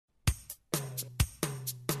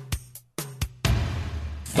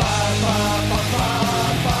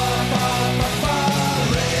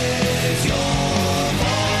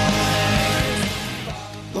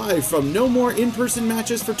live from no more in-person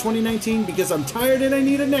matches for 2019 because I'm tired and I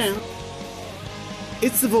need a nap.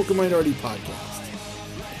 It's the Vocal Minority Podcast.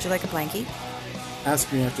 Would you like a blankie?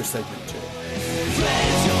 Ask me after segment 2.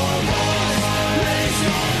 Raise your voice, raise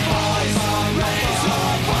your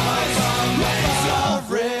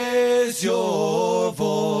voice, raise your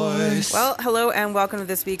voice. Well, hello and welcome to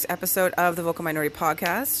this week's episode of the Vocal Minority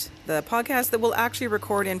Podcast, the podcast that will actually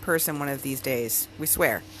record in person one of these days. We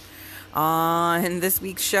swear. On this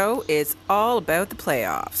week's show, it's all about the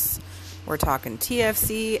playoffs. We're talking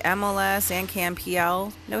TFC, MLS, and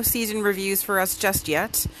CanPL. No season reviews for us just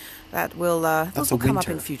yet. Those will come up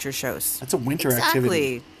in future shows. That's a winter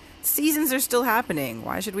activity. Exactly. Seasons are still happening.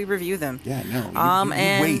 Why should we review them? Yeah, no.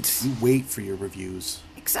 You wait for your reviews.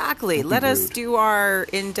 Exactly. Let us do our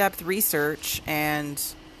in-depth research and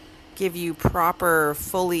give you proper,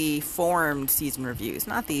 fully formed season reviews.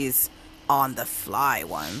 Not these on-the-fly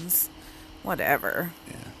ones. Whatever.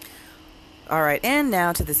 Yeah. All right, and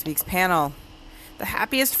now to this week's panel. The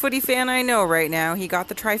happiest footy fan I know right now. He got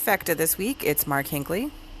the trifecta this week. It's Mark Hinckley.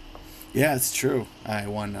 Yeah, it's true. I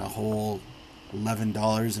won a whole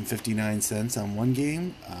 $11.59 on one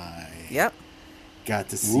game. Yep. Got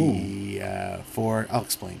to see I'll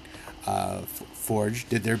explain. Forge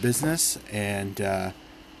did their business, and I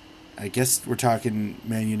guess we're talking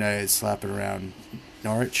Man United slapping around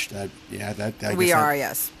Norwich.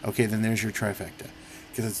 Yes. Okay, then there's your trifecta.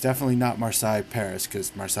 Because it's definitely not Marseille-Paris,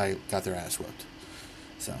 because Marseille got their ass whooped.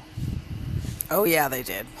 So. Oh, yeah, they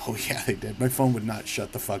did. Oh, yeah, they did. My phone would not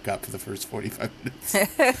shut the fuck up for the first 45 minutes.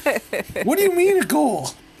 What do you mean a goal?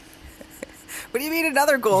 What do you mean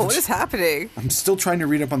another goal? What is happening? I'm still trying to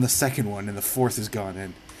read up on the second one, and the fourth has gone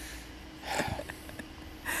in.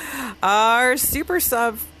 Our super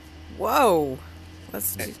sub. Whoa.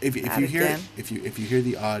 Let's if you hear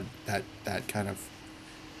the odd that kind of,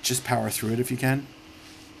 just power through it if you can.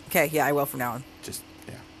 Okay, yeah, I will from now on.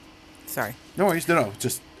 Yeah. Sorry. No worries. No.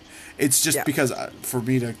 It's just because for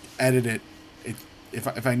me to edit it,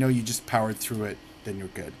 if I know you just powered through it, then you're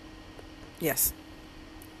good. Yes.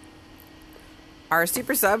 Our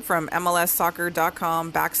super sub from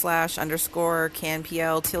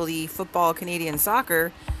MLSsoccer.com/_CanPL_football Canadian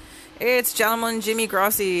soccer. It's gentleman Jimmy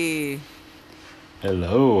Grossi.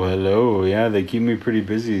 Hello. Yeah, they keep me pretty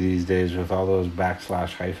busy these days with all those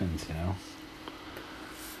 /hyphens, you know.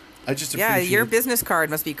 I just appreciate your business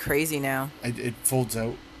card must be crazy now. It folds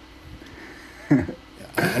out.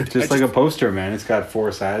 Just like a poster, man. It's got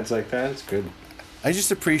 4 sides like that. It's good. I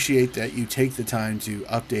just appreciate that you take the time to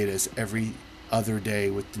update us every other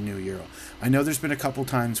day with the new Euro. I know there's been a couple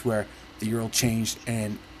times where the Euro changed,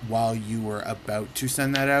 and while you were about to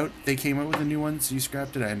send that out, they came out with a new one, so you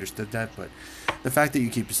scrapped it. I understood that, but the fact that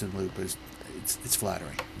you keep us in the loop it's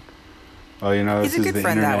flattering. Well, you know, He's this is the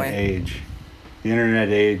internet age. The internet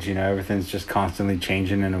age, you know, everything's just constantly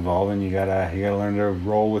changing and evolving. You gotta learn to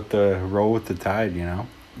roll with the tide, you know.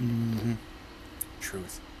 Mm-hmm.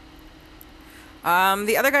 Truth.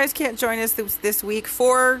 The other guys can't join us this week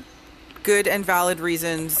for good and valid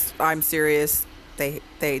reasons. I'm serious. They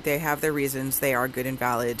have their reasons. They are good and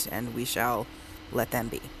valid, and we shall let them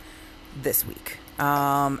be this week.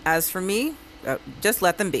 As for me, just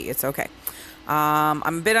let them be. It's okay. I'm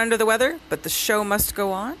a bit under the weather, but the show must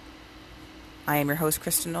go on. I am your host,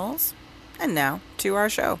 Kristen Knowles, and now to our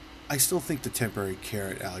show. I still think the temporary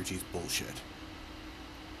carrot allergy is bullshit.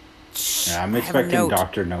 Yeah, I'm expecting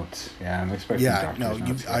doctor notes. Yeah, I'm expecting doctor's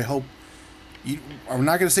notes. I hope you. I'm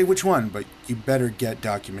not going to say which one, but you better get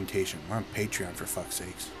documentation. We're on Patreon, for fuck's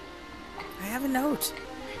sakes. I have a note.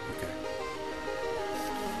 Okay.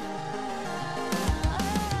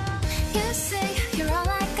 You say you're all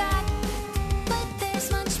I got, but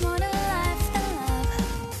there's much more to life than love.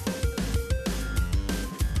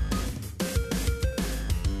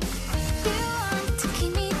 You want to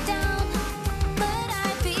keep me down, but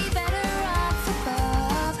I'd be better off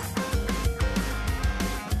above.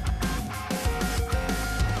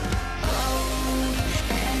 Oh,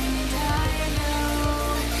 and I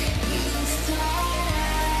know you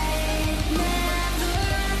thought I'd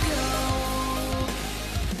never go.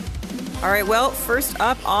 All right, well, first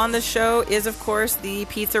up on the show is, of course, the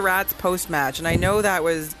Pizza Rats post-match. And I know that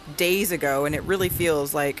was days ago, and it really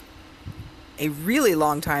feels like a really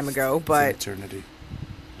long time ago, but It's an eternity.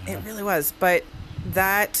 it really was. But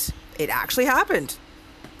it actually happened.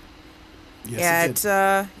 Yes, it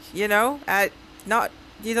at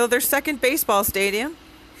their second baseball stadium.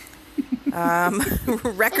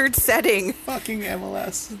 Record-setting. Fucking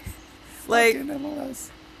MLS. Like, Fucking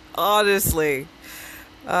MLS. honestly.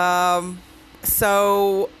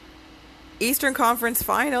 So, Eastern Conference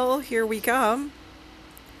Final, here we come.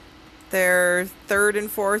 their third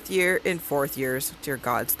and fourth years. Dear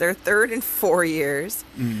gods, their third and 4 years.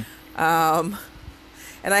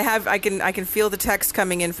 And I can feel the text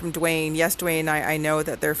coming in from Dwayne. Yes, Dwayne, I know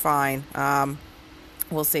that they're fine.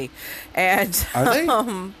 We'll see. And Are they?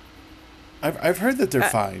 I've heard that they're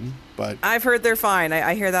fine, but I've heard they're fine.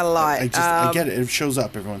 I hear that a lot. I get it. It shows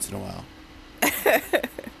up every once in a while.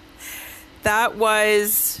 That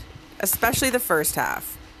was, especially the first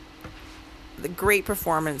half, the great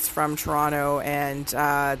performance from Toronto, and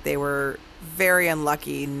they were very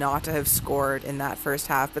unlucky not to have scored in that first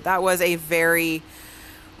half. But that was a very,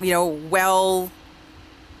 well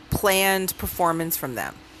planned performance from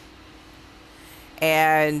them.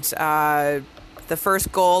 And the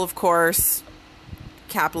first goal, of course,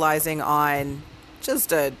 capitalizing on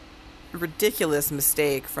just a ridiculous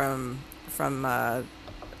mistake from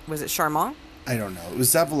was it Charmant? I don't know. It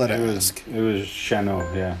was Zavaleta-esque. It was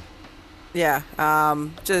Chanot, yeah. Yeah.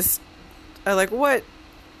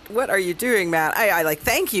 What are you doing, Matt? I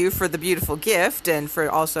thank you for the beautiful gift and for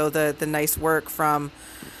also the nice work from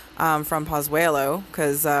Pozuelo,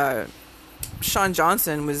 because Sean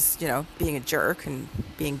Johnson was, being a jerk and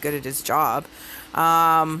being good at his job.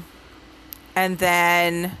 And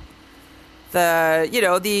then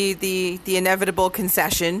the inevitable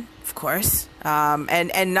concession, of course.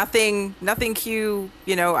 And nothing Q,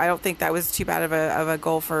 I don't think that was too bad of a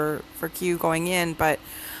goal for Q going in, but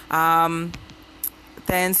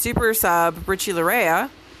then super sub Richie Larea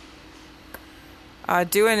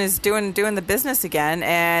doing the business again,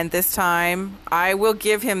 and this time I will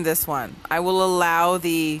give him this one. I will allow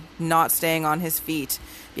the not staying on his feet,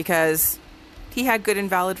 because he had good and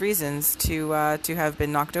valid reasons to have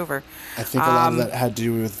been knocked over. I think a lot of that had to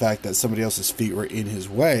do with the fact that somebody else's feet were in his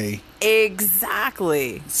way.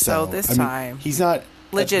 Exactly. So this time he's not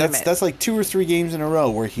legitimate. That's like 2 or 3 games in a row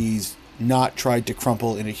where he's not tried to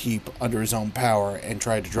crumple in a heap under his own power and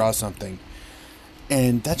tried to draw something.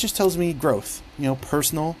 And that just tells me growth.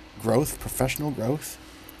 Personal growth, professional growth.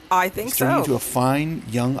 I think He's turning so. into a fine,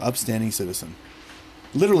 young, upstanding citizen.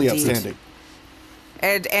 Literally Indeed. upstanding.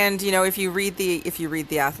 And if you read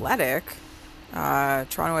the Athletic,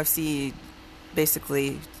 Toronto FC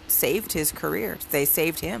basically saved his career. They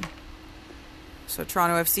saved him. So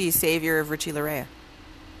Toronto FC, savior of Richie Larea.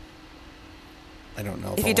 I don't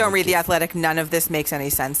know. If you don't read the Athletic, none of this makes any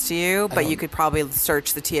sense to you. But you could probably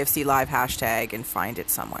search the TFC Live hashtag and find it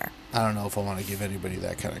somewhere. I don't know if I want to give anybody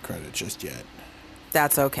that kind of credit just yet.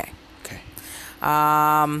 That's okay. Okay.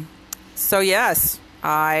 So yes,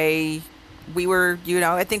 I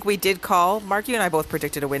think we did call. Mark, you and I both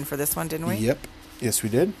predicted a win for this one, didn't we? Yep. Yes, we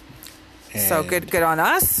did. So good on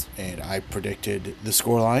us. And I predicted the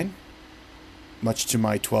scoreline, much to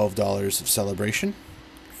my $12 of celebration.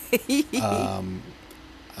 I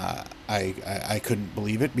couldn't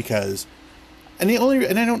believe it because, and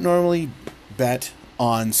I don't normally bet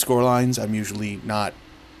on scorelines. I'm usually not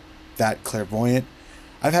that clairvoyant.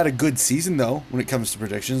 I've had a good season though when it comes to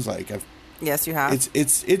predictions. Yes, you have.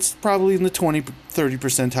 It's probably in the 20-30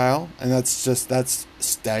 percentile, and that's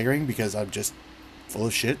staggering because I'm just full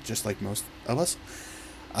of shit, just like most of us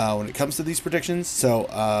when it comes to these predictions. So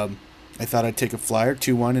I thought I'd take a flyer.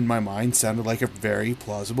 2-1 in my mind sounded like a very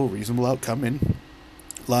plausible, reasonable outcome, and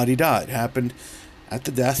la-di-da. It happened at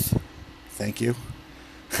the death. Thank you.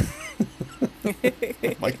 Oh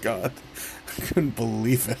my God. I couldn't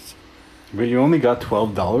believe it. But you only got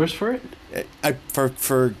 $12 for it?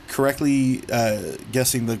 For correctly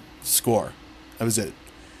guessing the score. That was it.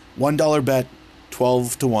 $1 bet,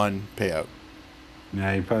 12-1 payout.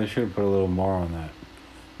 Yeah, you probably should have put a little more on that.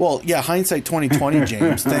 Well, yeah, hindsight 2020,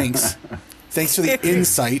 James. Thanks. Thanks for the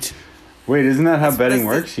insight. Wait, isn't that how betting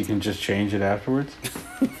works? You can just change it afterwards?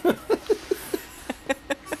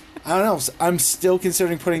 I don't know. I'm still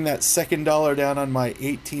considering putting that second dollar down on my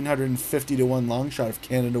 1,850-1 long shot of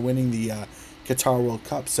Canada winning the Qatar World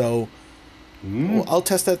Cup. So I'll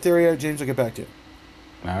test that theory out, James. I'll get back to you.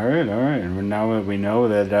 All right. And now that we know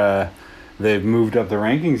that they've moved up the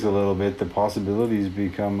rankings a little bit, the possibilities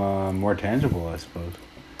become more tangible, I suppose.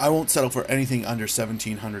 I won't settle for anything under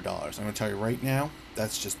 $1,700. I'm going to tell you right now,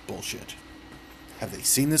 that's just bullshit. Have they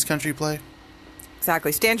seen this country play?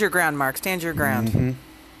 Exactly. Stand your ground, Mark. Stand your ground. Mm-hmm.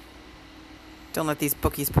 Don't let these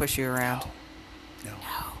bookies push you around. No.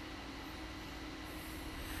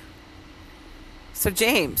 So,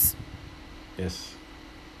 James. Yes.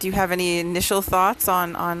 Do you have any initial thoughts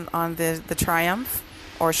on the triumph?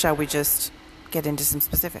 Or shall we just get into some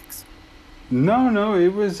specifics? No,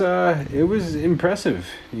 it was impressive,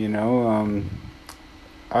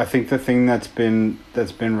 I think the thing that's been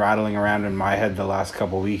rattling around in my head the last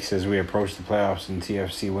couple of weeks as we approach the playoffs and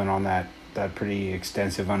TFC went on that that pretty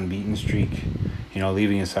extensive unbeaten streak,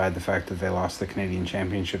 leaving aside the fact that they lost the Canadian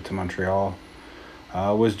Championship to Montreal,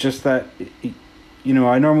 was just that,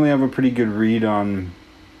 I normally have a pretty good read on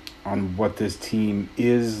what this team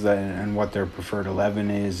is and what their preferred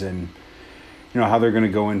 11 is, and how they're going to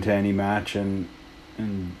go into any match, and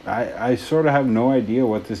I sort of have no idea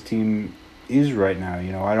what this team is right now.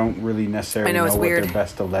 I don't really necessarily know what weird. their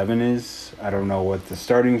best 11 is. I don't know what the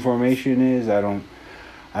starting formation is. I don't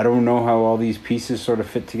know how all these pieces sort of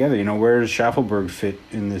fit together. Where does Schaffelberg fit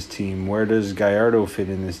in this team? Where does Gallardo fit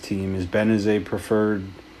in this team? Is Benazet preferred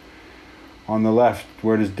on the left?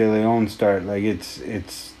 Where does De Leon start? Like,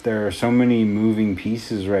 it's there are so many moving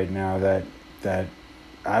pieces right now that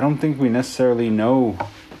I don't think we necessarily know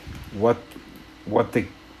what the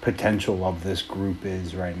potential of this group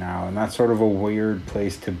is right now, and that's sort of a weird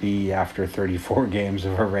place to be after 34 games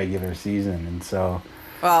of a regular season. And so,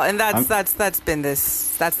 well, and that's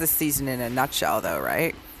this season in a nutshell, though,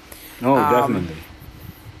 right? No, definitely.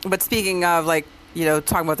 But speaking of, talking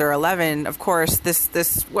about their 11, of course,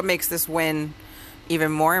 this what makes this win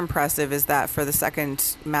even more impressive is that for the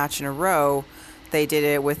second match in a row, they did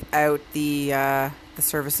it without the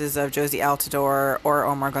services of Josie Altidore or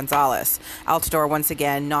Omar Gonzalez. Altidore, once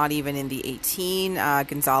again, not even in the 18.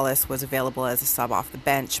 Gonzalez was available as a sub off the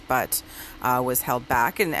bench, but was held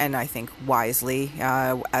back, and I think wisely,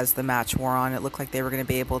 as the match wore on. It looked like they were going to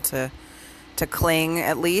be able to cling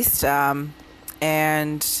at least. And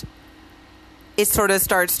it sort of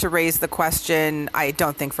starts to raise the question, I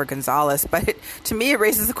don't think for Gonzalez, but to me it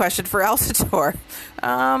raises the question for Altidore.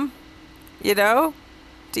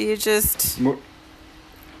 Do you just...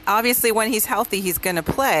 Obviously, when he's healthy, he's going to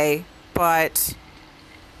play, but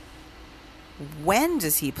when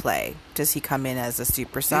does he play? Does he come in as a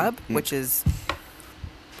super sub, which is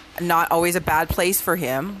not always a bad place for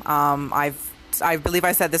him? I believe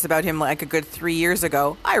I said this about him like a good 3 years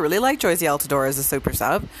ago. I really like Josie Altidore as a super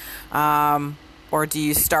sub. Or do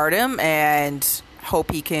you start him and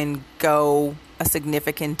hope he can go a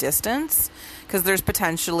significant distance? Because there's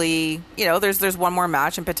potentially, there's one more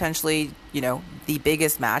match and potentially, the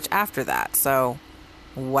biggest match after that. So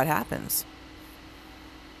what happens?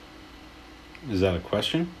 Is that a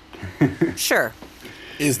question? Sure.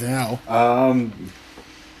 Is now.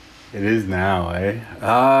 It is now, eh?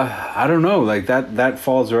 I don't know. Like that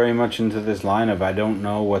falls very much into this line of I don't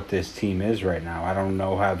know what this team is right now. I don't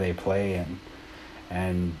know how they play,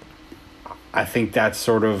 and I think that's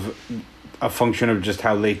sort of a function of just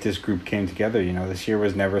how late this group came together. This year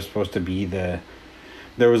was never supposed to be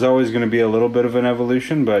there was always going to be a little bit of an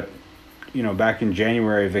evolution, but back in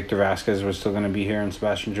January, Victor Vasquez was still going to be here and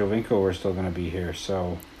Sebastian Jovinko were still going to be here.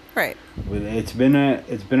 So right. It's been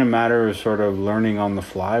a matter of sort of learning on the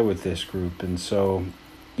fly with this group. And so,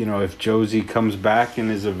 if Josie comes back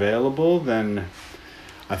and is available, then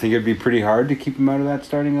I think it'd be pretty hard to keep him out of that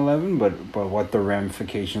starting 11, but what the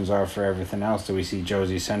ramifications are for everything else. Do we see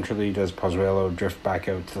Josie centrally? Does Pozuelo drift back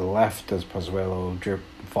out to the left? Does Pozuelo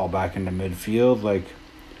fall back into midfield? Like,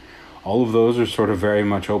 all of those are sort of very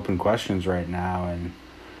much open questions right now. And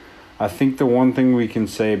I think the one thing we can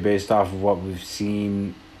say based off of what we've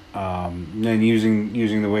seen, and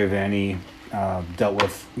using the way Vanny dealt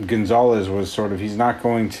with Gonzalez, was sort of he's not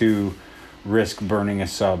going to risk burning a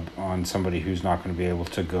sub on somebody who's not going to be able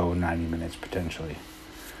to go 90 minutes potentially.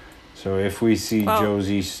 So if we see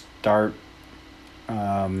Josie start,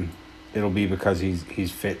 it'll be because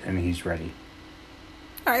he's fit and he's ready.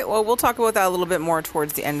 All right, well, we'll talk about that a little bit more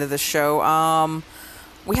towards the end of the show.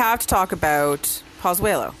 We have to talk about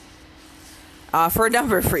Pozuelo for a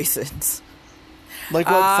number of reasons. Like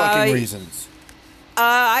what fucking reasons?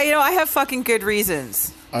 I have fucking good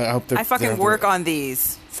reasons. I hope I fucking work on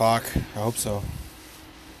these. Fuck, I hope so.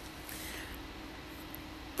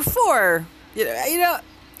 Before,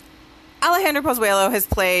 Alejandro Pozuelo has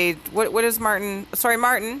played, what is Martin,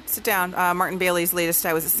 sit down. Martin Bailey's latest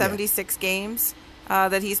stat was 76 games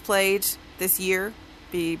that he's played this year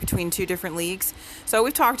between two different leagues. So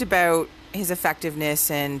we've talked about his effectiveness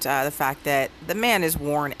and the fact that the man is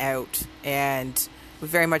worn out, and we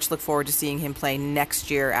very much look forward to seeing him play next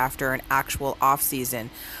year after an actual off season.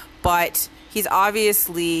 But he's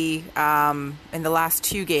obviously, in the last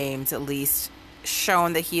two games at least,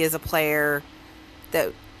 shown that he is a player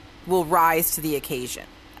that will rise to the occasion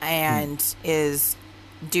and is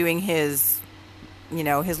doing his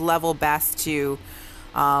level best to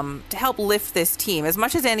help lift this team as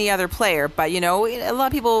much as any other player. But, a lot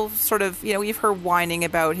of people sort of, we've heard whining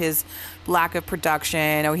about his lack of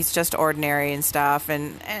production. Oh, he's just ordinary and stuff.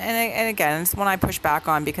 And again, it's one I push back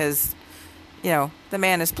on because, the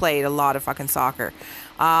man has played a lot of fucking soccer.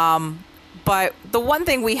 But the one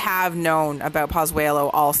thing we have known about Pozuelo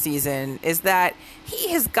all season is that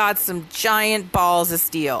he has got some giant balls of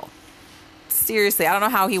steel. Seriously, I don't know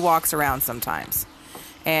how he walks around sometimes.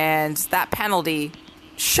 And that penalty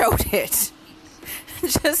showed it.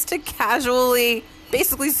 Just to casually,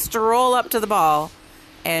 basically stroll up to the ball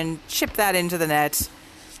and chip that into the net.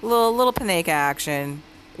 Little Panenka action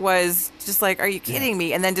was just like, are you kidding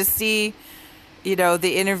me? And then to see,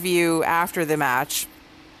 the interview after the match,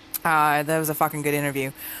 that was a fucking good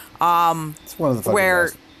interview. It's one of the fucking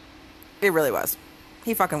best. It really was.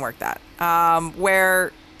 He fucking worked that.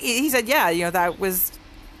 Where he said, yeah, that was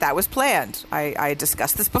planned. I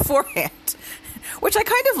discussed this beforehand. Which I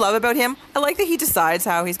kind of love about him. I like that he decides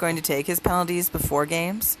how he's going to take his penalties before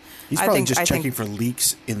games. He's probably checking for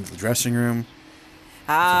leaks in the dressing room.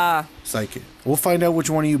 It's like, we'll find out which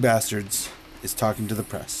one of you bastards is talking to the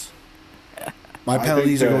press. My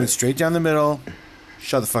penalties are going straight down the middle.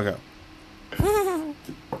 Shut the fuck up.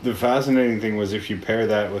 The fascinating thing was if you pair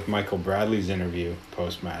that with Michael Bradley's interview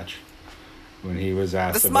post-match, when he was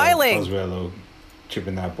asked about Pozuelo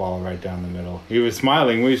chipping that ball right down the middle. He was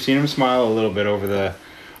smiling. We've seen him smile a little bit over the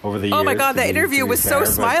years. Oh my god, that interview was so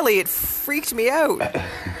smiley. It freaked me out.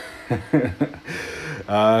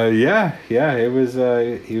 Yeah, it was.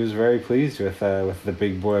 He was very pleased with the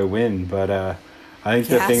big boy win. But I think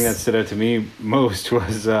the thing that stood out to me most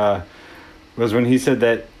was when he said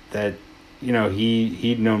that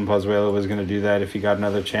he'd known Pozuelo was going to do that if he got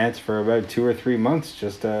another chance for about 2 or 3 months,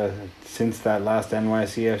 just since that last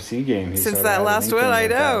NYCFC game. Since that last one, I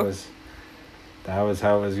know. That was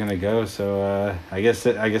how it was going to go. So I guess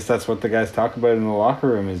that's what the guys talk about in the locker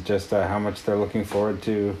room, is just how much they're looking forward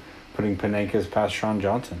to putting Panenkas past Sean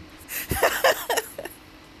Johnson.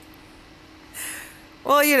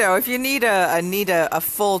 Well, if you need a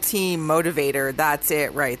full team motivator, that's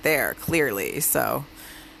it right there, clearly. So,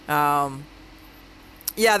 the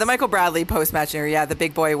Michael Bradley post-match interview, the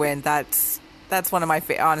big boy win. That's one of my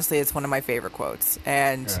honestly, it's one of my favorite quotes,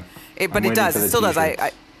 and it still does.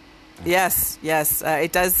 Yes,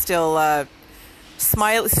 it does still.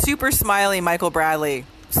 Super smiley Michael Bradley,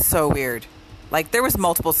 so weird. Like, there was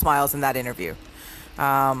multiple smiles in that interview,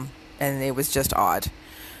 and it was just odd.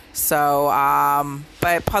 So,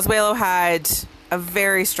 but Pozuelo had a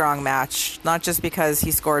very strong match, not just because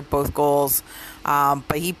he scored both goals,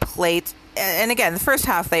 but he played. And again, the first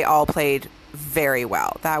half they all played very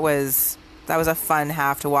well. That was a fun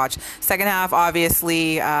half to watch. Second half,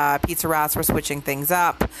 obviously, Pizza Rats were switching things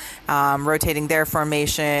up, rotating their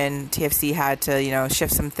formation. TFC had to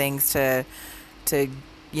shift some things to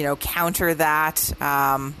counter that.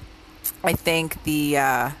 I think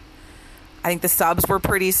the subs were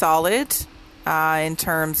pretty solid in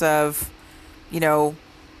terms of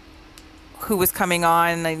who was coming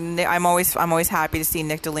on. I'm always happy to see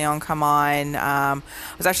Nick DeLeon come on. I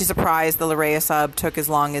was actually surprised the Larea sub took as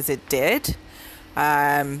long as it did.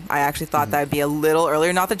 I actually thought that would be a little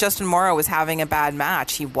earlier. Not that Justin Morrow was having a bad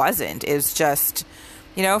match. He wasn't. It was just,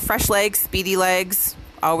 fresh legs, speedy legs,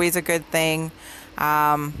 always a good thing.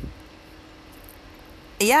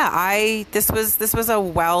 This was a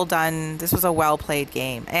well done, this was a well played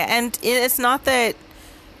game. And it's not that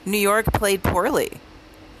New York played poorly.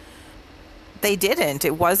 They didn't.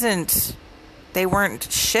 It wasn't, they weren't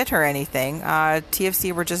shit or anything.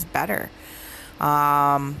 TFC were just better.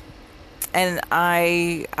 And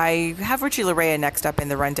I have Richie Larea next up in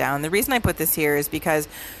the rundown. The reason I put this here is because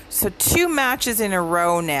 2 matches in a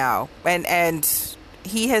row now, and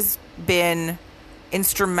he has been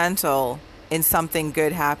instrumental in something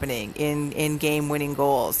good happening in game-winning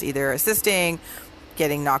goals, either assisting,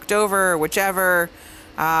 getting knocked over, whichever.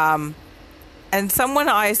 And someone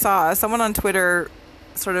on Twitter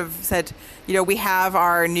sort of said, we have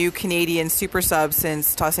our new Canadian super sub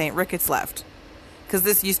since Tosaint Ricketts left. Because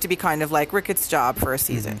this used to be kind of like Ricketts' job for a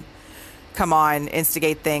season. Mm-hmm. Come on,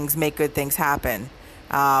 instigate things, make good things happen.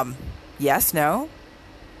 Yes, no?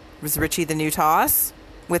 Was Richie the new Toss?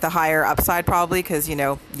 With a higher upside probably because,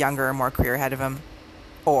 younger and more career ahead of him?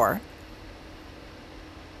 Or?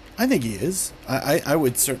 I think he is. I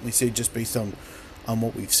would certainly say, just based on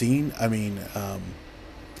what we've seen. I mean,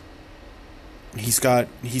 he's got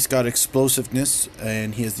explosiveness,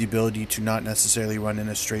 and he has the ability to not necessarily run in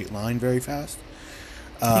a straight line very fast.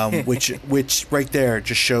 Which right there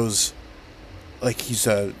just shows like he's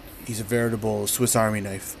a veritable Swiss Army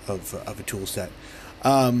knife of a tool set.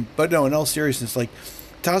 But no, in all seriousness, like,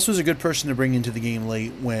 Toss was a good person to bring into the game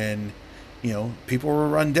late when, people were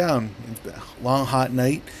run down. It's been a long, hot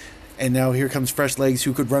night, and now here comes fresh legs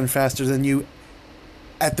who could run faster than you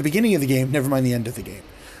at the beginning of the game, never mind the end of the game.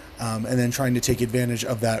 And then trying to take advantage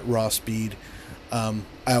of that raw speed. I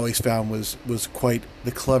always found was quite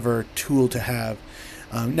the clever tool to have.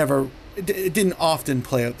 It didn't often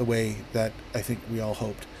play out the way that I think we all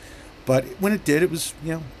hoped, but when it did, it was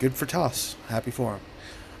good for Toss. Happy for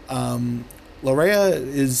him.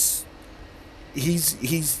 Larea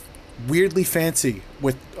he's weirdly fancy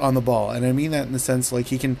on the ball, and I mean that in the sense like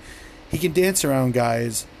he can dance around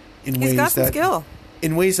guys in He's got some that skill.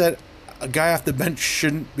 in ways that a guy off the bench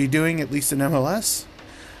shouldn't be doing, at least in MLS.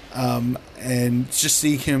 And just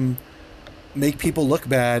see him make people look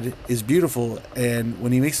bad is beautiful. And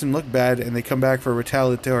when he makes them look bad and they come back for a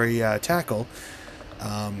retaliatory tackle,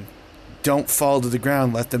 don't fall to the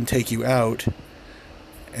ground. Let them take you out.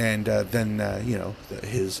 And then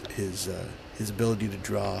his ability to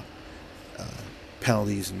draw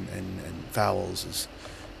penalties and fouls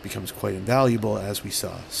becomes quite invaluable, as we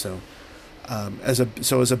saw. So as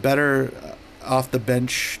a better off the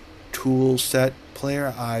bench tool set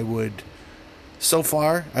player, I would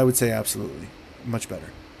say absolutely much better.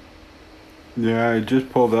 Yeah, I just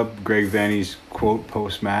pulled up Greg Vanney's quote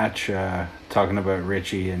post match talking about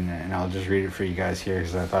Richie, and I'll just read it for you guys here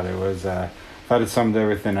because I thought it summed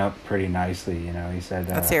everything up pretty nicely. He said,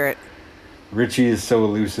 Let's hear it. Richie is so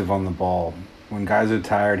elusive on the ball. When guys are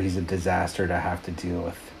tired, he's a disaster to have to deal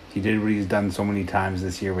with. He did what he's done so many times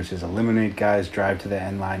this year, which is eliminate guys, drive to the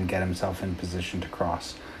end line, get himself in position to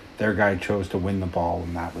cross. Their guy chose to win the ball,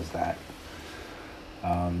 and that was that.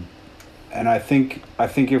 And I think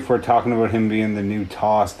if we're talking about him being the new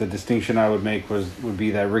Toss, the distinction I would make would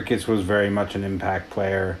be that Ricketts was very much an impact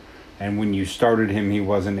player, and when you started him, he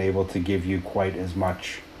wasn't able to give you quite as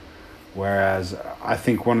much. Whereas I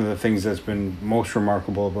think one of the things that's been most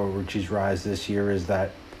remarkable about Richie's rise this year is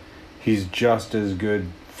that he's just as good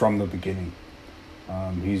from the beginning.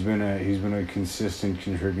 He's been a consistent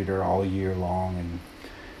contributor all year long,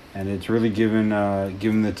 and it's really given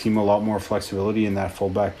the team a lot more flexibility in that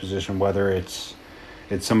fullback position, whether it's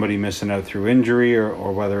somebody missing out through injury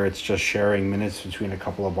or whether it's just sharing minutes between a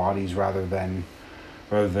couple of bodies rather than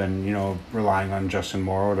relying on Justin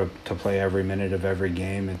Morrow to play every minute of every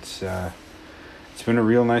game. It's been a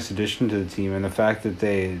real nice addition to the team, and the fact that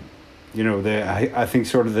I think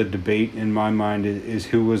sort of the debate in my mind is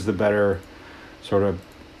who was the better sort of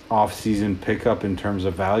off-season pickup in terms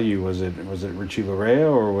of value. Was it Richie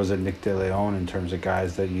Larea or was it Nick De Leon in terms of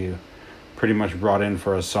guys that you pretty much brought in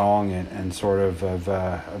for a song and sort of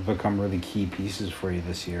have become really key pieces for you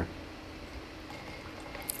this year?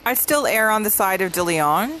 I still err on the side of De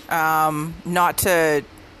Leon, not to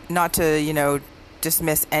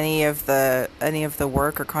dismiss any of the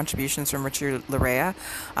work or contributions from Richie Larea,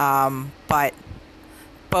 but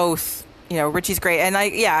both, Richie's great, and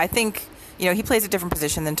I think he plays a different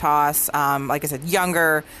position than Toss. Like I said,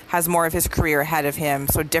 younger, has more of his career ahead of him,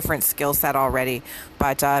 so different skill set already.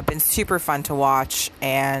 But been super fun to watch,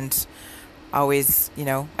 and always,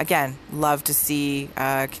 again, love to see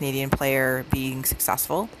a Canadian player being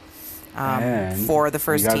successful for the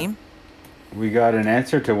first team. We got an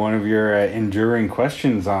answer to one of your enduring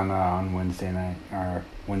questions on Wednesday night.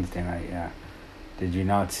 Yeah. Did you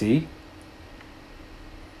not see?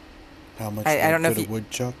 How much I don't know if could a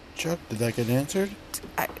woodchuck chuck? Did that get answered?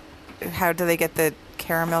 How do they get the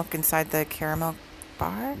caramel inside the caramel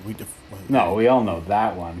bar? No, we all know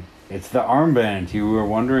that one. It's the armband. You were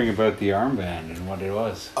wondering about the armband and what it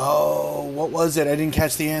was. Oh, what was it? I didn't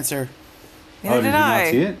catch the answer. Neither did you not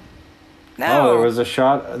see it? No. Oh,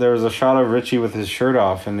 there was a shot of Richie with his shirt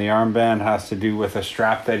off, and the armband has to do with a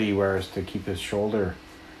strap that he wears to keep his shoulder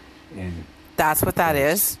in. That's what that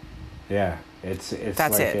is. Yeah, it's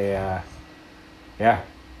That's like it. Yeah.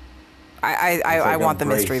 I want the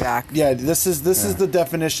mystery back. Yeah, this is the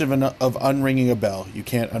definition of unringing a bell. You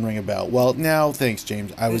can't unring a bell. Well, now, thanks,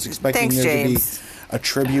 James. I was expecting there to be a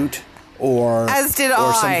tribute or as did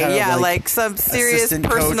or some I. kind Yeah, of like some serious assistant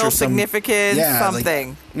coach personal or significance, something.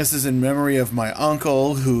 Like, this is in memory of my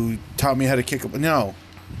uncle who taught me how to kick a... No.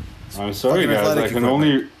 I'm sorry, Fucking guys.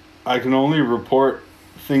 athletic I can only report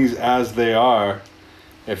things as they are.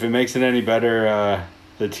 If it makes it any better,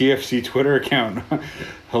 the TFC Twitter account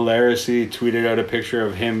hilariously tweeted out a picture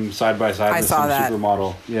of him side by side with some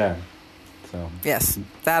supermodel. Yeah. So. Yes,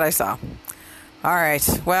 that I saw. All right.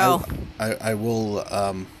 Well,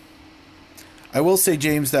 I will say,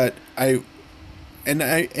 James, that I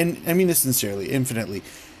mean this sincerely, infinitely.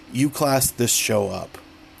 You classed this show up,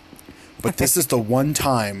 but this is the one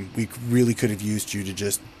time we really could have used you to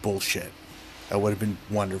just bullshit. That would have been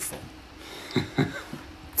wonderful.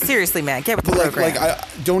 seriously, man, get with the program.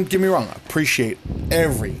 Don't get me wrong. I appreciate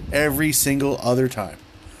every single other time,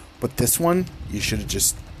 but this one, you should have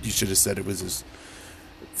said it was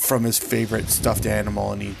from his favorite stuffed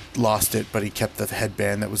animal, and he lost it, but he kept the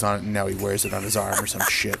headband that was on it, and now he wears it on his arm or some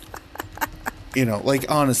shit. You know, like,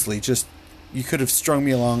 honestly, just, you could have strung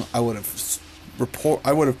me along. I would have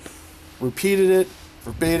repeated it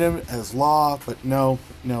verbatim as law, but no,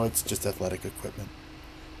 it's just athletic equipment.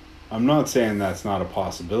 I'm not saying that's not a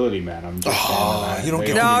possibility, man. I'm just saying that you don't they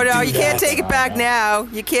get- only No, do you that can't take it when back I- now.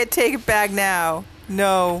 You can't take it back now.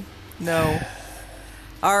 No.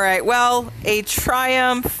 All right. Well, a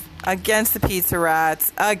triumph against the Pizza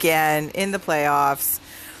Rats again in the playoffs.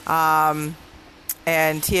 And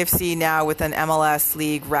TFC now with an MLS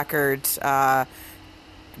League record.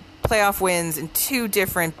 Playoff wins in 2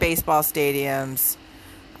 different baseball stadiums.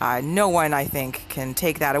 No one, I think, can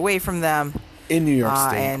take that away from them. In New York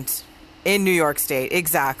State. And in New York State.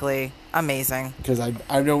 Exactly. Amazing. Because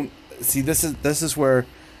I don't see, this is where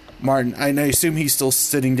Martin, I assume he's still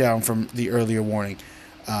sitting down from the earlier warning.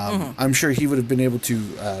 I'm sure he would have been able to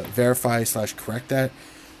verify / correct that.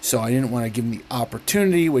 So I didn't want to give him the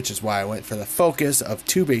opportunity, which is why I went for the focus of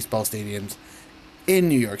 2 baseball stadiums in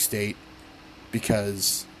New York State,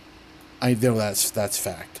 because I know that's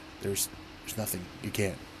fact. There's nothing you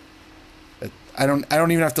can't. I don't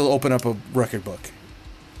even have to open up a record book.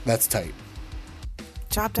 That's tight.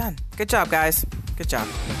 Job done. Good job, guys. Good job.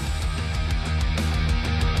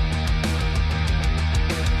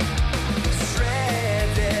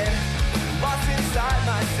 Stranded, lost inside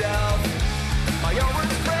myself. My own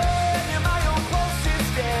worst friend, you're my own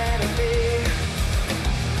closest enemy.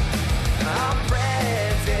 I'm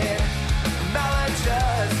frantic,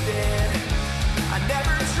 maladjusted. I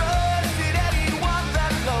never trusted anyone,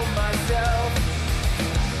 let alone myself.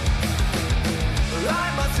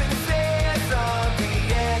 I mustn't say a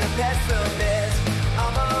zombie and a pessimist.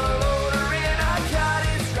 I'm a loner in a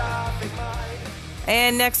catastrophic mind.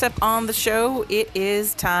 And next up on the show, it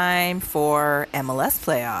is time for MLS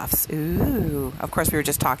playoffs. Ooh. Of course, we were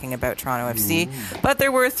just talking about Toronto FC, but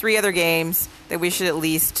there were 3 other games that we should at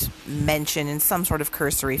least mention in some sort of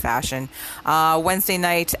cursory fashion. Wednesday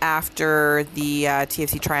night, after the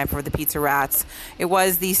TFC triumph over the Pizza Rats, it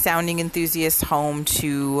was the Sounding Enthusiasts home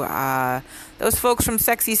to those folks from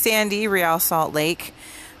Sexy Sandy, Real Salt Lake.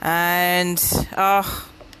 And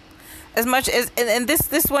as much as and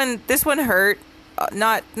this one hurt.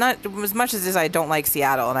 Not as much as I don't like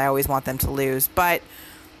Seattle and I always want them to lose, but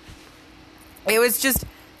it was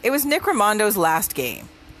Nick Rimondo's last game,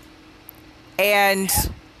 and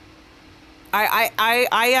I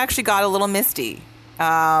actually got a little misty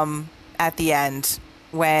at the end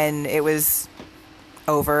when it was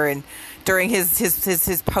over, and during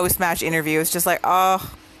his post-match interview, it's just like,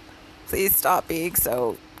 oh, please stop being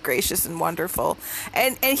so gracious and wonderful,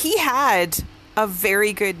 and he had a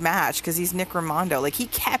very good match because he's Nick Rimando. Like, he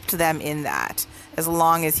kept them in that as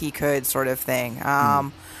long as he could, sort of thing.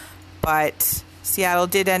 But Seattle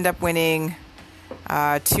did end up winning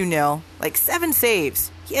 2-0. Like, 7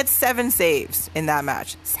 saves. He had 7 saves in that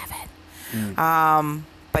match. 7.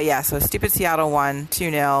 But yeah, so stupid Seattle won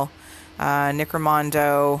 2-0. Nick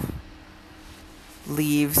Rimando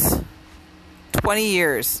leaves 20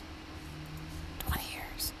 years. 20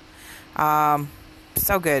 years.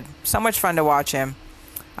 So good. So much fun to watch him.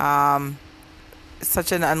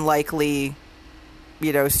 Such an unlikely,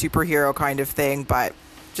 superhero kind of thing, but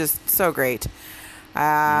just so great.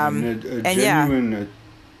 And yeah.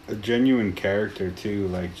 a genuine character too,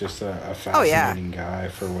 like just a fascinating guy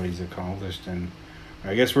for what he's accomplished. And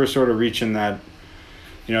I guess we're sort of reaching that.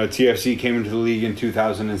 TFC came into the league in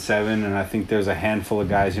 2007, and I think there's a handful of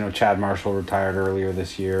guys. Chad Marshall retired earlier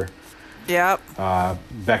this year. Yep.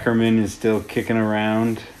 Beckerman is still kicking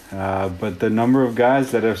around, but the number of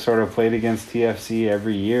guys that have sort of played against TFC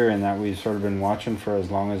every year and that we've sort of been watching for as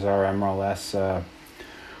long as our MLS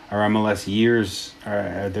years,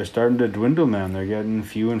 they're starting to dwindle now. They're getting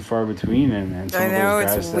few and far between, and some I know, of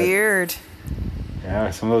those it's guys weird.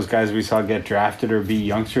 Some of those guys we saw get drafted or be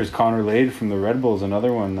youngsters. Connor Lade from the Red Bulls,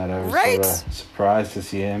 another one that I was Right. sort of surprised to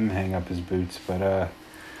see him hang up his boots, but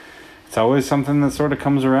it's always something that sort of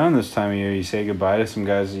comes around this time of year. You say goodbye to some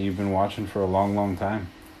guys that you've been watching for a long, long time.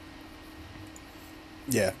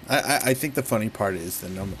 Yeah, I think the funny part is the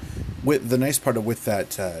number. The nice part with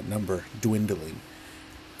that number dwindling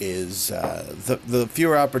is the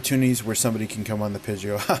fewer opportunities where somebody can come on the pitch.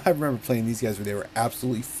 And go, I remember playing these guys where they were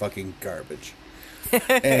absolutely fucking garbage,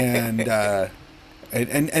 and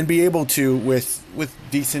be able to with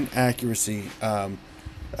decent accuracy,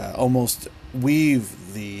 almost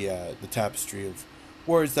weave the tapestry of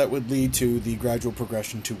words that would lead to the gradual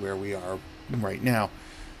progression to where we are right now.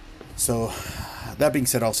 So, that being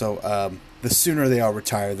said, also, the sooner they all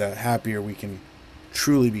retire, the happier we can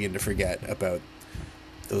truly begin to forget about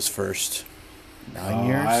those first 9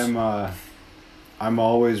 years. I'm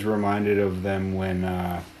always reminded of them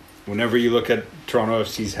whenever you look at Toronto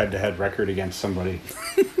FC's head-to-head record against somebody.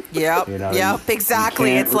 Yep. You know, Yep.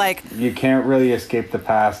 Exactly. It's like, you can't really escape the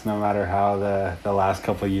past, no matter how the last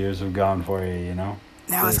couple of years have gone for you. You know.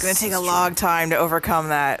 now it's This going to take is a true. long time to overcome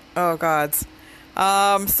that. Oh, gods.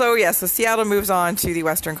 So Seattle moves on to the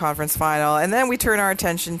Western Conference Final, and then we turn our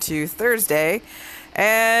attention to Thursday,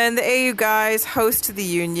 and the AU guys host the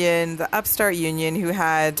Union, the upstart Union, who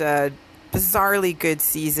had a bizarrely good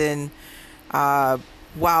season,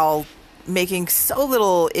 while making so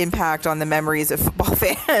little impact on the memories of football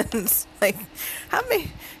fans. Like, how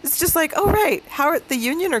many? It's just like, oh right, how are the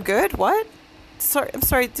Union are good? What? I'm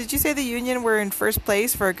sorry. Did you say the Union were in first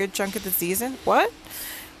place for a good chunk of the season? What?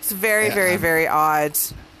 It's very, Yeah, very, I'm very odd,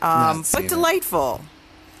 not seeing but it. delightful.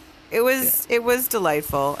 It was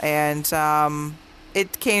delightful, and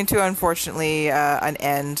it came to, unfortunately, an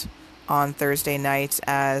end on Thursday night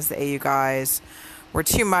as the AU guys were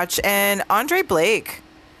too much, and Andre Blake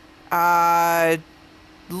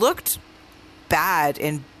looked bad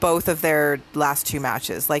in both of their last two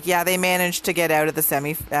matches. Like, yeah, they managed to get out of the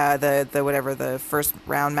the first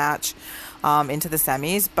round match into the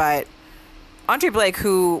semis, but Andre Blake,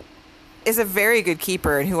 who is a very good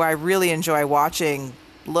keeper and who I really enjoy watching,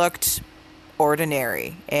 looked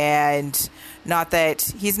ordinary. And not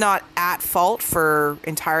that he's not at fault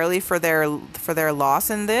entirely for their loss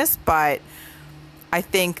in this, but I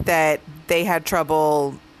think that they had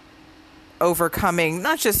trouble overcoming,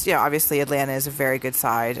 not just, obviously Atlanta is a very good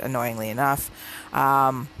side, annoyingly enough.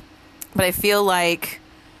 But I feel like,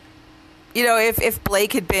 if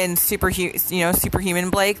Blake had been superhuman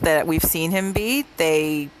Blake that we've seen him be,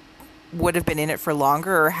 they would have been in it for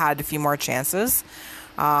longer or had a few more chances.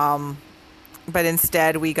 But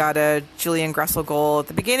instead, we got a Julian Gressel goal at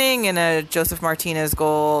the beginning and a Joseph Martinez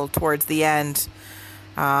goal towards the end,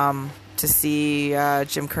 to see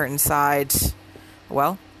Jim Curtin's side,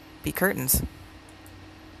 be Curtins.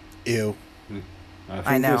 Ew. I think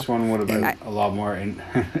I know. this one would have been I- a lot more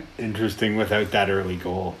interesting without that early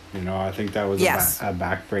goal. I think that was Yes. a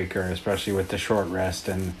backbreaker, especially with the short rest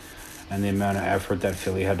and the amount of effort that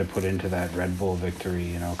Philly had to put into that Red Bull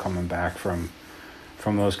victory, coming back from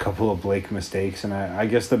those couple of Blake mistakes. And I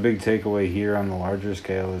guess the big takeaway here on the larger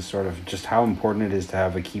scale is sort of just how important it is to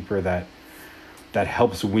have a keeper that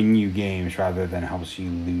helps win you games rather than helps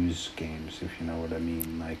you lose games, if you know what I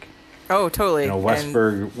mean. Like, Oh, totally.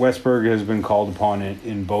 Westberg has been called upon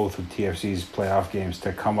in both of TFC's playoff games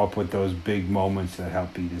to come up with those big moments that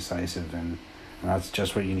help be decisive, and that's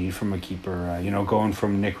just what you need from a keeper. Going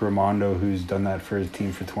from Nick Raimondo, who's done that for his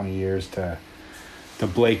team for 20 years, to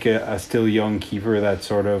Blake, a still young keeper that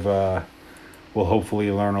sort of will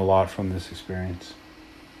hopefully learn a lot from this experience.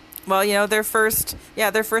 Well, their first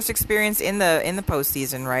experience in the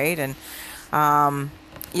postseason, right? And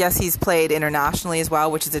yes, he's played internationally as well,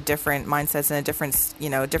 which is a different mindset and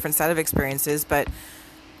a different set of experiences. But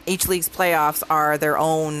each league's playoffs are their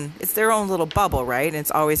own. It's their own little bubble, right? And it's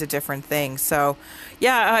always a different thing. So,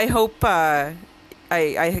 yeah, I hope. I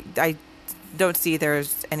don't see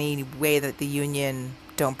there's any way that the Union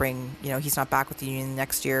don't bring. He's not back with the Union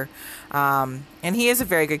next year. And he is a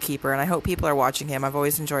very good keeper, and I hope people are watching him. I've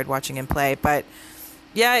always enjoyed watching him play, but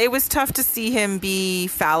yeah, it was tough to see him be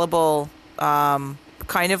fallible.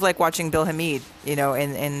 Kind of like watching Bill Hamid,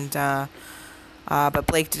 but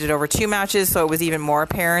Blake did it over two matches, so it was even more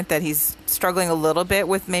apparent that he's struggling a little bit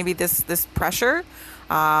with maybe this pressure.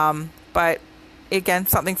 But again,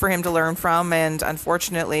 something for him to learn from, and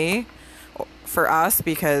unfortunately for us,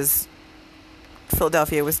 because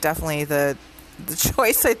Philadelphia was definitely the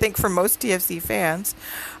choice, I think, for most TFC fans.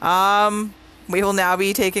 We will now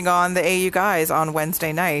be taking on the AU guys on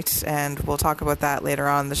Wednesday night, and we'll talk about that later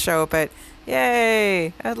on in the show. But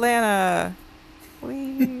yay, Atlanta!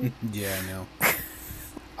 Whee. Yeah, I know.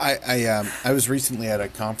 I was recently at a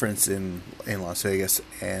conference in Las Vegas,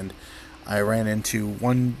 and I ran into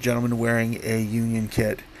one gentleman wearing a Union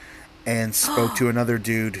kit and spoke to another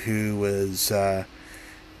dude who was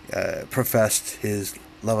professed his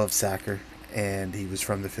love of soccer, and he was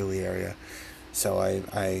from the Philly area. So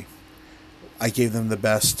I gave them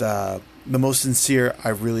the most sincere, I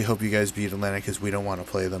really hope you guys beat Atlanta because we don't want to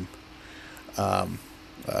play them.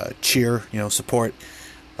 Cheer, support.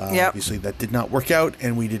 Yep. Obviously, that did not work out,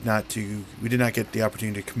 and we did not get the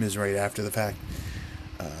opportunity to commiserate after the fact.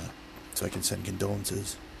 So I can send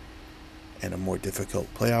condolences and a more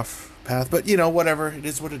difficult playoff path. But whatever, it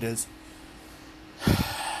is what it is.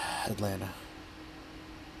 Atlanta.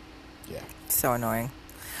 Yeah. So annoying.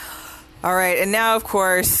 All right, and now, of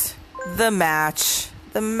course, the match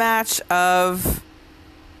of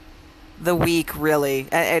the week, really,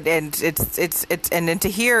 and it's and then to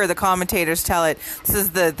hear the commentators tell it, this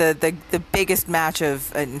is the biggest match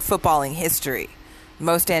of in footballing history,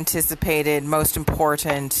 most anticipated, most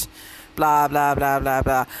important, blah blah blah blah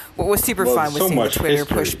blah. What was super Well, fun was so seeing the much Twitter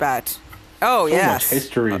history. pushback. Oh So yes, much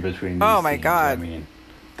history between these Oh, my teams. God. I mean,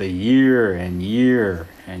 the year and year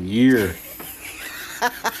and year.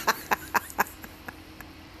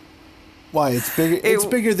 Why? It's bigger. It's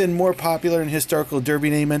bigger than more popular and historical Derby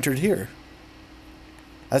name entered here.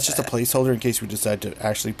 That's just a placeholder in case we decide to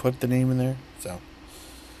actually put the name in there. So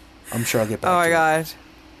I'm sure I'll get back. Oh my to it. god,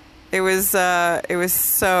 it was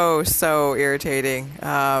so irritating.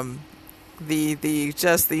 The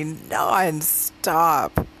just the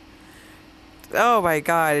non-stop. Oh my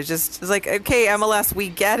god, it's like, okay, MLS, we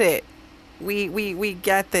get it. We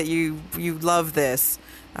get that you love this,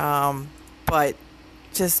 but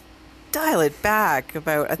just dial it back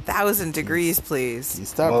about 1,000 degrees, please. You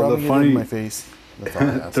stop Well, the rubbing it funny- in my face. That's all I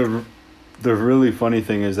ask. the really funny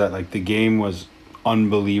thing is that like the game was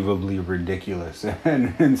unbelievably ridiculous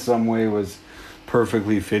and in some way was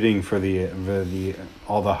perfectly fitting for the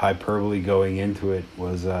all the hyperbole going into it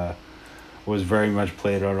was very much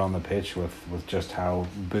played out on the pitch with just how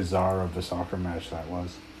bizarre of a soccer match that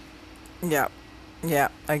was. Yeah,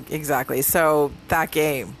 exactly. So that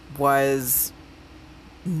game was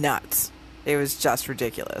nuts. It was just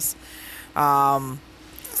ridiculous.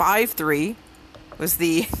 5-3 was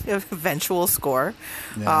the eventual score.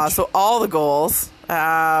 Yeah. So all the goals.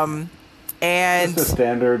 And Just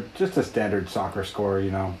a standard soccer score,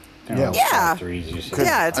 you know. Yeah. Yeah. 5-3s, you see. Could-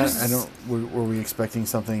 Yeah, it was- I don't. Were we expecting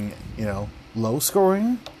something, low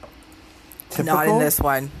scoring? Typical? not in this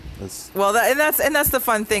one. That's- Well, that's the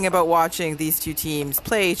fun thing about watching these two teams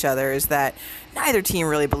play each other is that neither team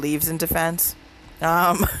really believes in defense,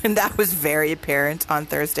 and that was very apparent on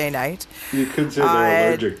Thursday night. You could say they're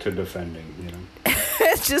allergic to defending, you know.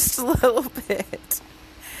 Just a little bit.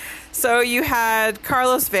 So you had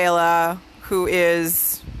Carlos Vela, who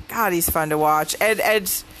is, God, he's fun to watch. And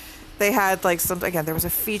they had there was a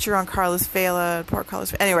feature on Carlos Vela, poor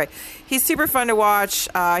Carlos. Anyway, he's super fun to watch.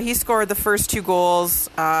 He scored the first 2 goals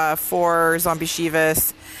for Zombie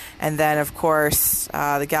Chivas. And then, of course,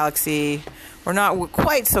 the Galaxy were not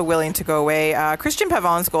quite so willing to go away. Christian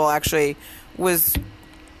Pavon's goal actually was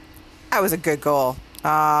a good goal.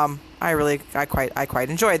 I quite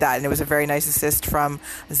enjoyed that, and it was a very nice assist from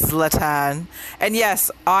Zlatan. And yes,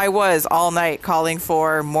 I was all night calling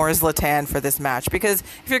for more Zlatan for this match, because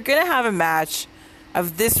if you're gonna have a match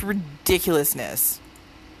of this ridiculousness,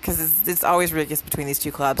 because it's always ridiculous between these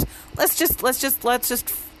two clubs, let's just let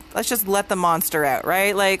the monster out,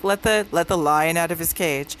 right? Like let the lion out of his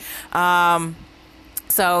cage.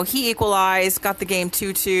 So he equalized, got the game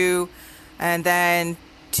 2-2, and then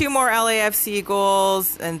 2 more LAFC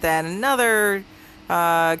goals, and then another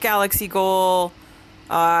Galaxy goal.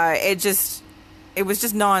 It was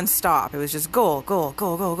just nonstop. It was just goal,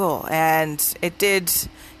 and it did.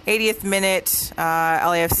 80th minute,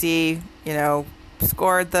 LAFC,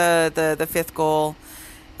 scored the 5th goal,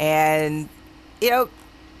 and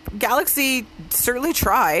Galaxy certainly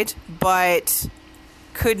tried, but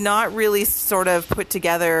could not really sort of put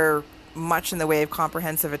together much in the way of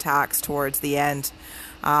comprehensive attacks towards the end.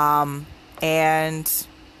 And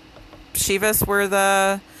Chivas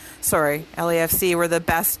LAFC were the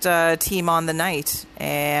best team on the night,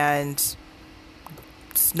 and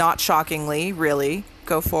not shockingly, really,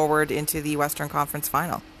 go forward into the Western Conference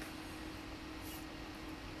Final.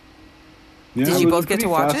 Yeah, Did it you was both get to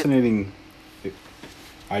pretty watch it? fascinating.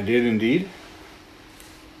 I did indeed.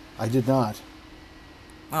 I did not.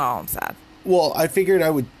 Oh, I'm sad. Well, I figured I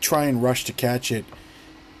would try and rush to catch it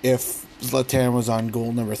if Zlatan was on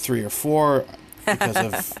goal number 3 or 4 because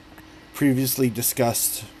of previously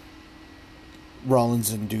discussed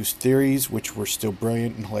Rollins-induced theories, which were still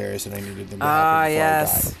brilliant and hilarious, and I needed them to happen before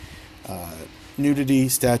Yes. I died. Nudity,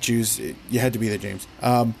 statues, you had to be there, James.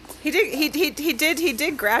 He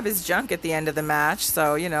did grab his junk at the end of the match,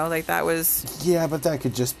 so that was Yeah, but that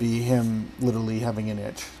could just be him literally having an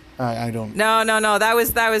itch. I don't... no. That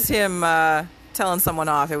was him telling someone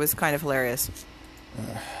off. It was kind of hilarious.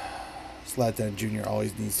 Zlatan Jr.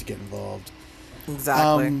 always needs to get involved.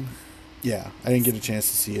 Exactly. Yeah, I didn't get a chance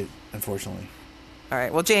to see it, unfortunately. All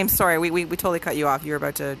right. Well, James, sorry, we totally cut you off. You were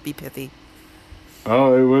about to be pithy.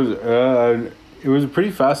 Oh, it was a pretty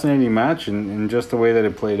fascinating match, and just the way that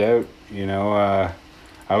it played out.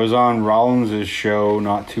 I was on Rollins' show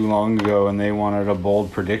not too long ago, and they wanted a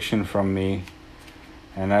bold prediction from me,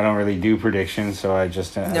 and I don't really do predictions, so I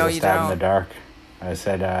just No, I you stabbed in don't. the dark. I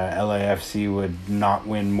said LAFC would not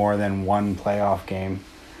win more than 1 playoff game,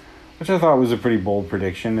 which I thought was a pretty bold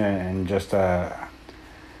prediction and just an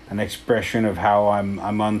expression of how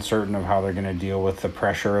I'm uncertain of how they're going to deal with the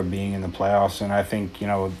pressure of being in the playoffs. And I think,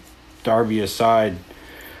 Derby aside,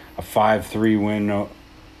 a 5-3 win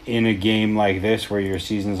in a game like this where your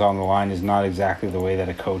season's on the line is not exactly the way that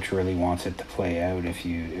a coach really wants it to play out. If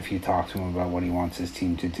you talk to him about what he wants his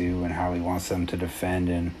team to do and how he wants them to defend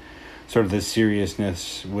and sort of the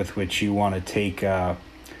seriousness with which you want to take a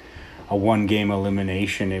one-game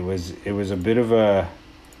elimination, it was a bit of a...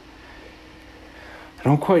 I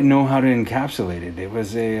don't quite know how to encapsulate it. It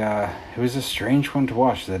was a strange one to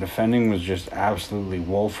watch. The defending was just absolutely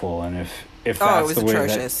woeful, and if that's it was the way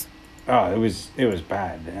atrocious. it was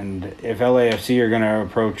bad. And if LAFC are going to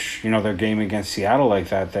approach their game against Seattle like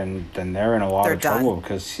that, then they're in a lot They're of trouble done.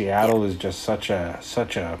 because Seattle is just such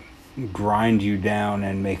a grind you down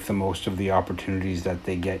and make the most of the opportunities that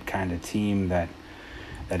they get kind of team that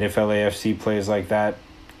if LAFC plays like that,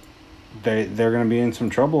 they're going to be in some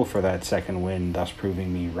trouble for that second win, thus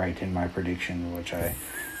proving me right in my prediction, which I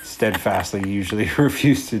steadfastly usually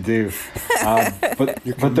refuse to do.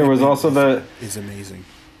 But there was also is amazing.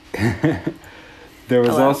 there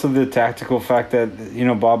was Hello? also the tactical fact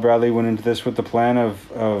that Bob Bradley went into this with the plan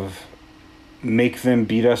of make them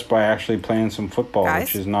beat us by actually playing some football, Guys?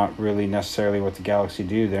 which is not really necessarily what the Galaxy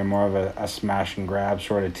do. They're more of a smash and grab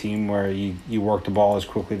sort of team where you work the ball as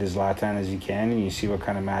quickly to Zlatan as you can and you see what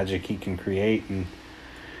kind of magic he can create. And,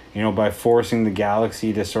 by forcing the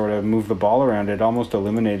Galaxy to sort of move the ball around, it almost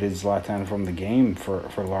eliminated Zlatan from the game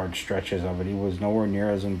for large stretches of it. He was nowhere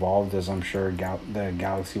near as involved as I'm sure the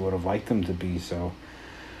Galaxy would have liked him to be. So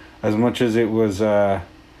as much as it was sort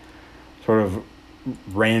of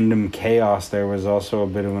random chaos, there was also a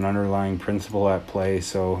bit of an underlying principle at play.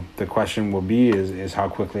 So the question will be is how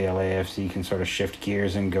quickly LAFC can sort of shift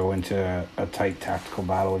gears and go into a tight tactical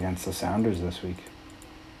battle against the Sounders this week.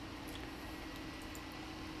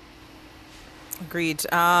 Agreed.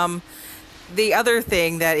 The other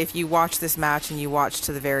thing that if you watch this match and you watch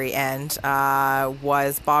to the very end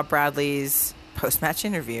was Bob Bradley's post-match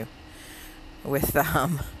interview with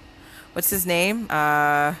what's his name?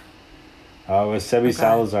 It was Sebi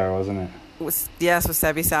Salazar, wasn't it? With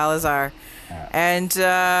Sebi Salazar, Yeah. and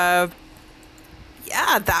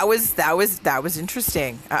that was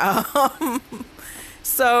interesting.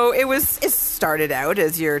 So it started out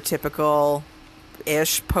as your typical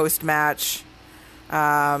ish post-match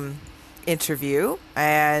interview,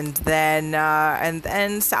 and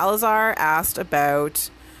then Salazar asked about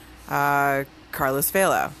Carlos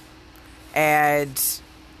Vela, and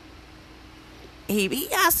he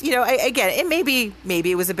asked, again, maybe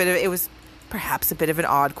it was perhaps a bit of an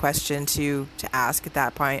odd question to ask at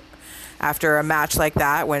that point after a match like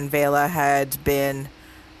that when Vela had been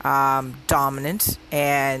dominant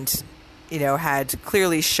and had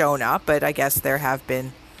clearly shown up, but I guess there have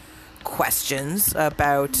been questions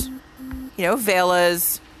about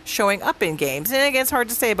Vela's showing up in games, and again, it's hard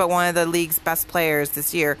to say about one of the league's best players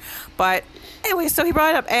this year, but anyway, so he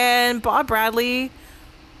brought it up, and Bob Bradley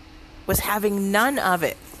was having none of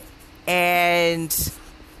it and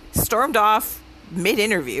stormed off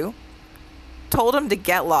mid-interview, told him to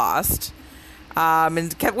get lost,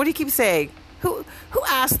 and kept, what do you keep saying? Who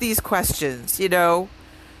asked these questions? How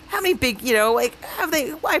many big, why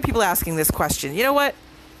are people asking this question? You know what?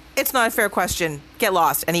 It's not a fair question. Get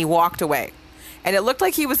lost. And he walked away. And it looked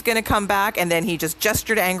like he was going to come back, and then he just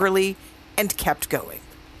gestured angrily and kept going.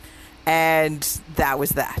 And that was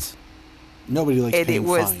that. Nobody likes paying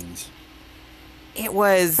was- fines. It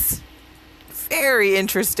was very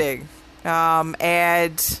interesting.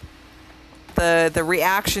 And the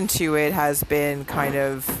reaction to it has been kind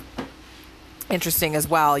of interesting as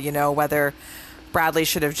well, whether Bradley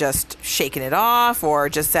should have just shaken it off or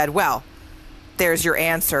just said, well, there's your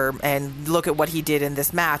answer and look at what he did in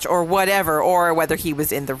this match or whatever, or whether he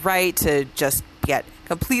was in the right to just get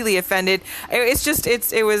completely offended.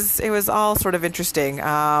 It was all sort of interesting.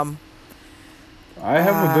 I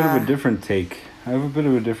have a bit of a different take.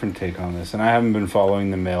 On this, and I haven't been following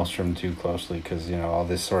the Maelstrom too closely because all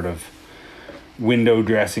this sort of window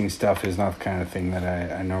dressing stuff is not the kind of thing that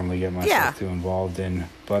I normally get myself too involved in.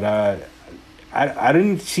 But I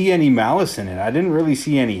didn't see any malice in it. I didn't really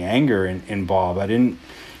see any anger in Bob. I didn't,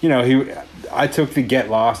 I took the get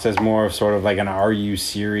lost as more of sort of like an are you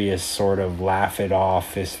serious sort of laugh it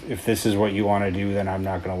off. If this is what you want to do, then I'm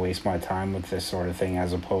not going to waste my time with this sort of thing,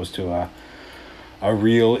 as opposed to a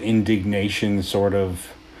real indignation sort of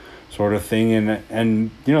thing.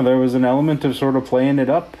 And there was an element of sort of playing it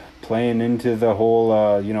up, playing into the whole,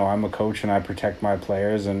 I'm a coach and I protect my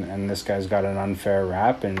players and this guy's got an unfair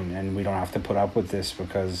rap and we don't have to put up with this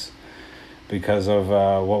because because of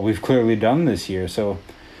what we've clearly done this year. So,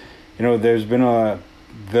 there's been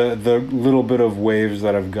the little bit of waves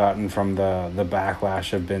that I've gotten from the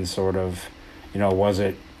backlash have been sort of, was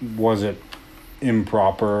it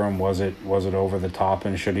improper, and was it over the top,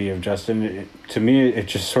 and should he have just? And to me, it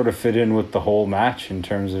just sort of fit in with the whole match in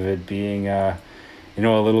terms of it being, a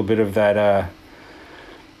little bit of that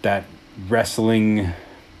wrestling,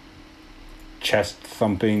 chest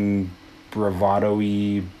thumping,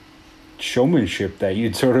 bravado-y showmanship that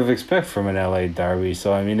you'd sort of expect from an LA Derby.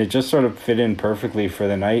 So I mean, it just sort of fit in perfectly for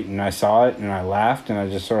the night, and I saw it and I laughed and I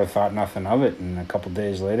just sort of thought nothing of it, and a couple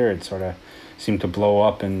days later it sort of seemed to blow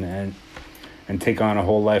up and take on a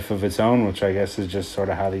whole life of its own, which I guess is just sort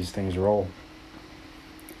of how these things roll.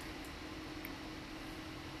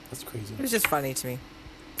 That's crazy. It was just funny to me.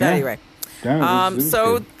 Yeah. Anyway. Yeah, it was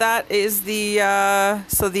So good. that is the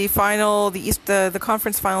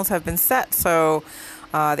conference finals have been set. So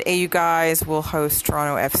the AU guys will host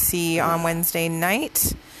Toronto FC on Wednesday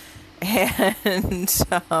night, and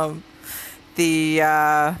the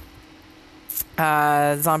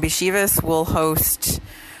Zombie Shivas will host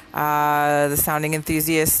the Sounding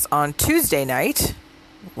Enthusiasts on Tuesday night.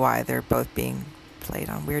 Why they're both being played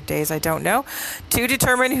on weird days, I don't know, to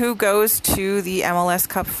determine who goes to the MLS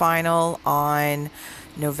Cup final on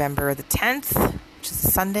November the 10th, which is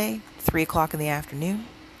a Sunday, 3 o'clock in the afternoon.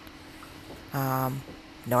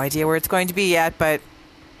 No idea where it's going to be yet, but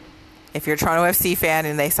if you're a Toronto FC fan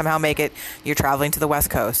and they somehow make it, you're traveling to the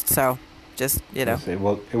West Coast. So just, Yes, it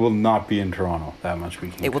will not be in Toronto. That much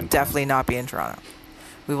we can it will confirm. definitely not be in Toronto.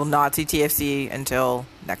 We will not see TFC until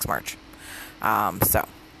next March. So,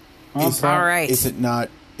 Is, all right. Is it not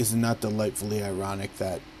delightfully ironic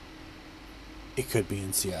that it could be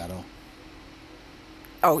in Seattle?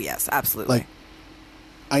 Oh, yes, absolutely. Like,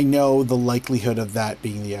 I know the likelihood of that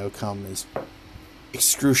being the outcome is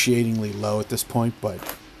excruciatingly low at this point, but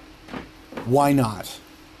why not?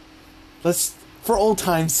 For old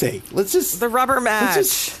time's sake, let's just The rubber match.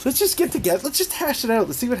 Let's just get together. Let's just hash it out.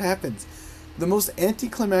 Let's see what happens. The most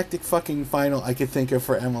anticlimactic fucking final I could think of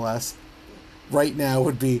for MLS right now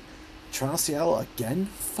would be Toronto Seattle again.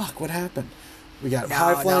 Fuck, what happened? We got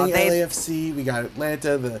high flying LAFC. We got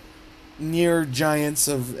Atlanta, the near giants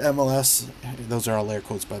of MLS. Those are all air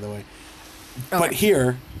quotes, by the way. But Okay.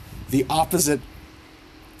 here, the opposite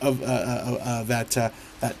of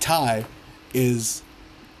that tie is.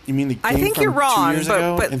 You mean the game I think from you're wrong, 2 years but,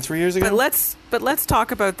 ago but and 3 years ago? But let's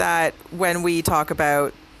talk about that when we talk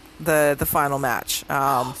about the final match.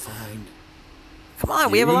 Fine. Come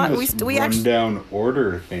on, we have a lot. We actually rundown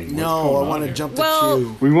order thing. What's No, going I on want to here? jump to Well-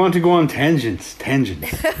 Q. We want to go on tangents.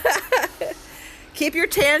 keep your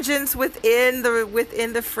tangents within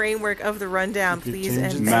the framework of the rundown, Keep your please.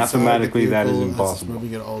 tangents And Math- Mathematically, that is That's impossible.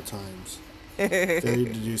 moving at all times. Failure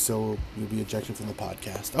to do so, you'll be ejected from the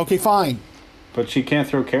podcast. Okay, fine. But she can't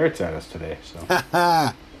throw carrots at us today,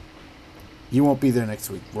 so You won't be there next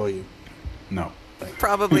week, will you? no.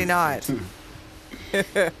 probably not.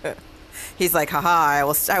 He's like, haha,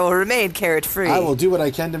 I will remain carrot free. I will do what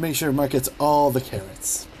I can to make sure Mark gets all the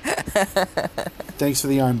carrots. Thanks for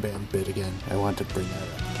the armband bit again. I want to bring that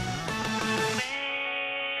up.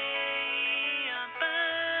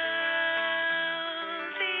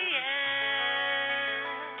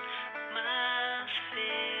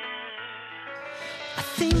 I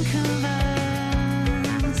think of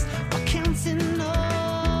us while counting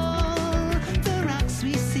all the rocks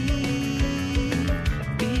we see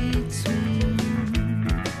between.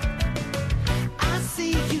 I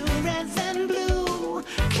see you red and blue.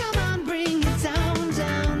 Come on, bring it down,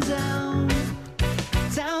 down, down,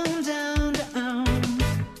 down, down, down.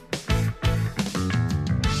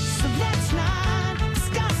 So let's not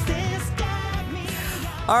discuss this. Guide me.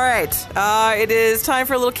 All right, it is time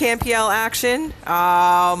for a little CanPL action.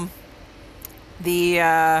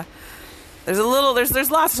 There's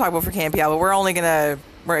lots to talk about for CanPL, but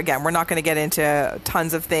we're not gonna get into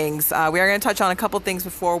tons of things. We are gonna touch on a couple things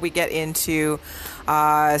before we get into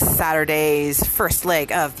Saturday's first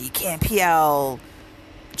leg of the CanPL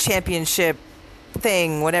championship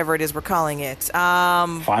thing, whatever it is we're calling it.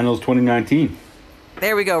 Finals 2019.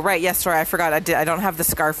 There we go. Right. Yes. Sorry, I forgot. I don't have the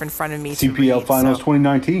scarf in front of me. to CPL read, Finals so-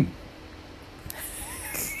 2019.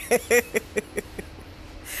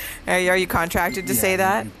 Are you contracted to say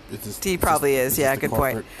that? He probably is. Yeah, good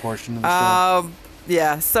point. Portion of the show.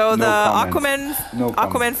 Yeah. So No the comments. No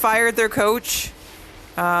Aquaman comments. fired their coach.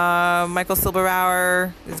 Michael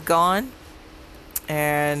Silberbauer is gone,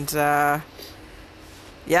 and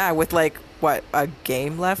with like what, a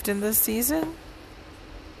game left in this season,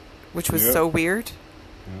 which was Yeah. so weird.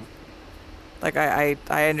 Like I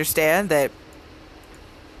understand that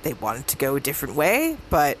they wanted to go a different way,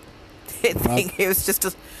 but I think it was just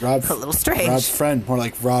a little strange. Rob's friend, more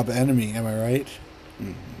like Rob enemy. Am I right?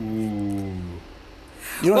 Ooh.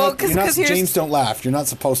 You don't Well, have, you're not, 'cause here's- James, don't laugh. You're not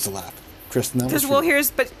supposed to laugh, Kristen. That was Because well, true.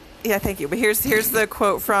 thank you. But here's the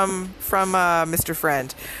quote from Mr.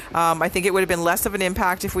 Friend. I think it would have been less of an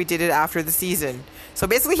impact if we did it after the season. So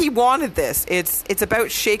basically, he wanted this. It's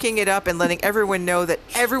about shaking it up and letting everyone know that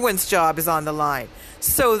everyone's job is on the line.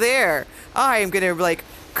 So there, I am gonna like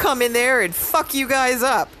come in there and fuck you guys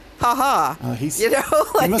up. Ha ha. He's, you know,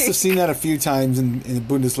 he must have seen that a few times in the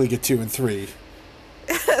Bundesliga 2 and 3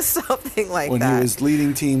 something like when that. he was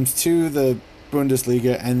leading teams to the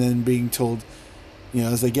Bundesliga and then being told, you know,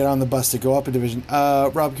 as they get on the bus to go up a division,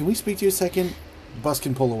 Rob, can we speak to you a second? The bus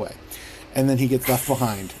can pull away. And then he gets left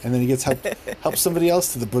behind. And then he gets help somebody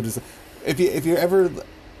else to the Bundesliga. If you're ever,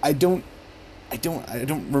 I don't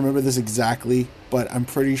remember this exactly, but I'm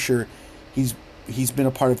pretty sure he's been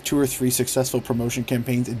a part of 2 or 3 successful promotion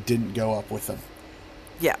campaigns and didn't go up with them.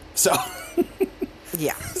 Yeah. So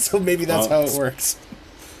Yeah. so maybe that's how it works.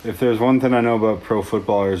 If there's one thing I know about pro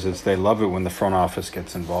footballers, it's they love it when the front office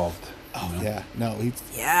gets involved. Oh yeah, no,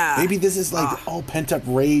 Yeah. maybe this is like all pent up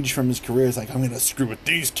rage from his career. It's like, I'm gonna screw with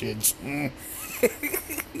these kids. I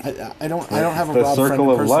don't have a The Rob Friend circle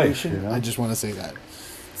of life, impersonation. you know? I just want to say that.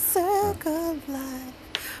 Circle of life.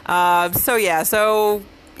 So you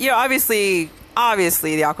know, obviously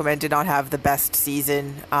the Aquaman did not have the best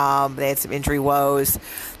season. They had some injury woes,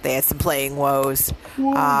 they had some playing woes,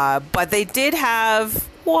 but they did have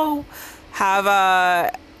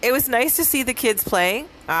it was nice to see the kids playing.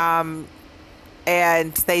 And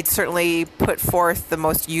they certainly put forth the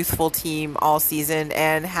most youthful team all season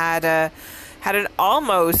and had an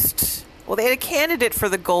almost, well, they had a candidate for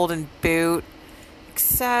the Golden Boot,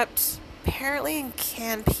 except apparently in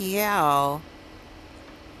CanPL,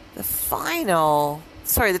 the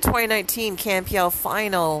 2019 CanPL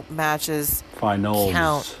final matches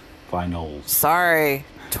Finals.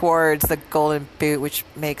 towards the Golden Boot, which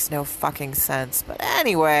makes no fucking sense. But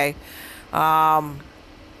anyway,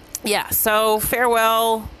 yeah, so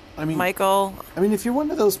farewell, Michael. I mean, if you're one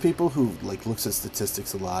of those people who like looks at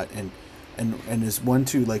statistics a lot and is one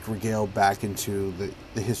to like regale back into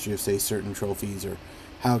the history of, say, certain trophies or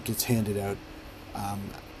how it gets handed out,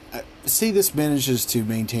 say this manages to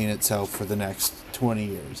maintain itself for the next 20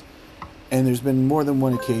 years, and there's been more than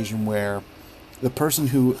one occasion where the person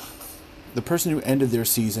who ended their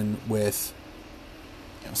season with,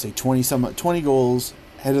 you know, say 20 goals,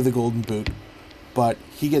 head of the Golden Boot, but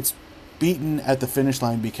he gets beaten at the finish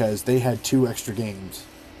line because they had 2 extra games.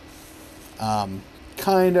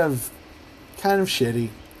 Kind of shitty.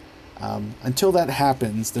 Until that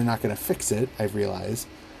happens, they're not going to fix it, I realize.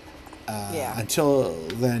 Yeah. Until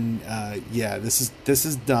then, this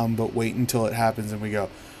is dumb, but wait until it happens and we go,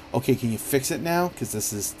 okay, can you fix it now? Because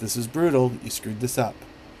this is brutal. You screwed this up.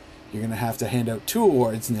 You're going to have to hand out 2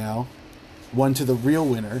 awards now. One to the real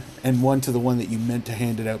winner, and one to the one that you meant to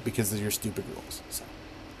hand it out because of your stupid rules. So,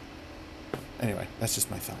 anyway, that's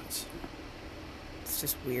just my thoughts. It's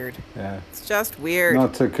just weird. Yeah. It's just weird.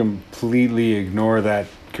 Not to completely ignore that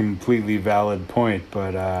completely valid point,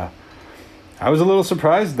 but I was a little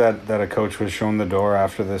surprised that a coach was shown the door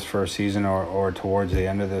after this first season or towards the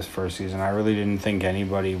end of this first season. I really didn't think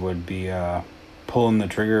anybody would be pulling the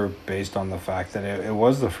trigger based on the fact that it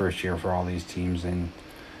was the first year for all these teams and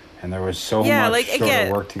there was so much sort of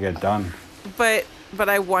work to get done. But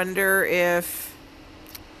I wonder if,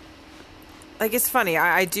 like, it's funny.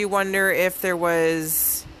 I do wonder if there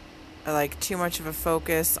was like too much of a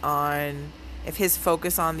focus on, if his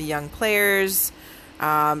focus on the young players.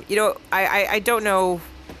 You know, I don't know.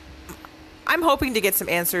 I'm hoping to get some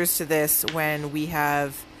answers to this when we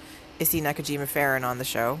have Issey Nakajima Farron on the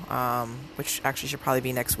show, which actually should probably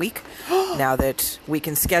be next week, now that we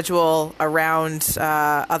can schedule around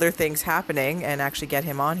other things happening and actually get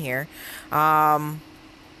him on here and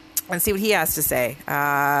see what he has to say.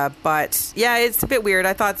 But yeah, it's a bit weird.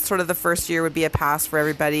 I thought sort of the first year would be a pass for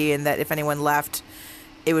everybody, and that if anyone left,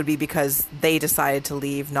 it would be because they decided to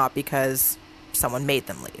leave, not because someone made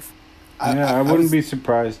them leave. I wouldn't be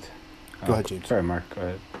surprised. Go ahead, James. Sorry, Mark. Go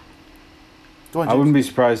ahead. Go on, I James. wouldn't be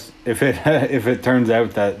surprised if it turns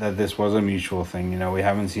out that this was a mutual thing. You know, we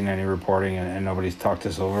haven't seen any reporting and nobody's talked to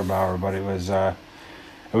Silverbauer, but it was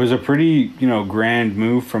a pretty, you know, grand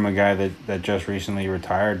move from a guy that just recently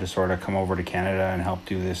retired to sort of come over to Canada and help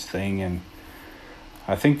do this thing. And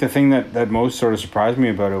I think the thing that most sort of surprised me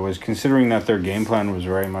about it was considering that their game plan was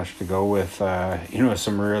very much to go with, you know,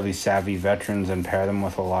 some really savvy veterans and pair them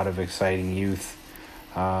with a lot of exciting youth.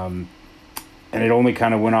 And it only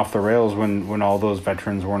kind of went off the rails when all those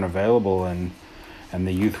veterans weren't available. And and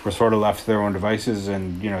the youth were sort of left to their own devices.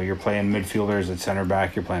 And you're playing midfielders at center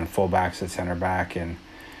back, you're playing fullbacks at center back, and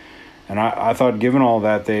I thought, given all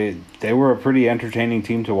that, they were a pretty entertaining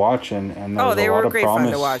team to watch, and there was they a lot were of great promise.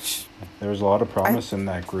 fun to watch. There was a lot of promise in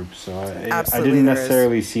that group, so I Absolutely didn't there is.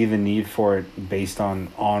 necessarily see the need for it based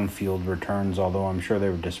on field returns. Although I'm sure they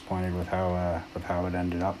were disappointed with how it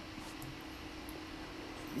ended up.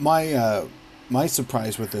 My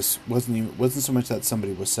surprise with this wasn't so much that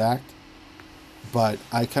somebody was sacked, but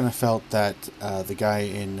I kind of felt that the guy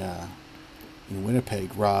in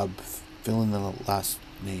Winnipeg, Rob, fill in the last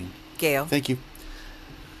name. Gail. Thank you.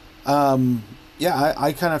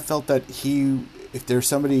 I kind of felt that if there's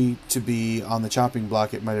somebody to be on the chopping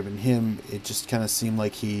block, it might have been him. It just kind of seemed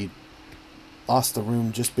like he lost the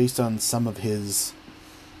room just based on some of his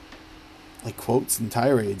quotes and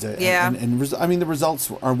tirades. Yeah. The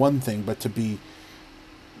results are one thing, but to be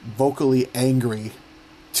vocally angry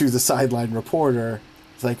to the sideline reporter,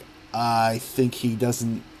 it's like, I think he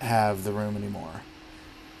doesn't have the room anymore.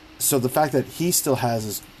 So the fact that he still has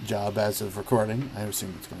his job as of recording, I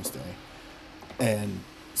assume it's going to stay, and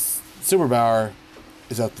Superbauer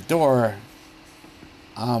is out the door,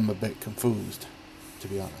 I'm a bit confused, to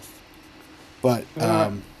be honest. But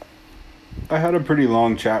I had a pretty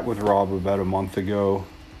long chat with Rob about a month ago,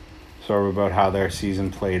 sort of about how their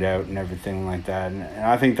season played out and everything like that, and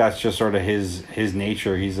I think that's just sort of his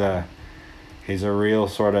nature. He's a real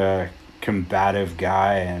sort of combative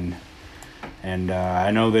guy, and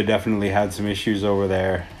I know they definitely had some issues over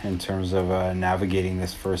there in terms of navigating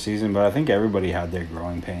this first season, but I think everybody had their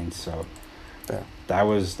growing pains. So yeah. that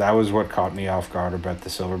was what caught me off guard about the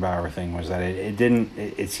Silverbauer thing, was that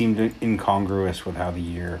it seemed incongruous with how the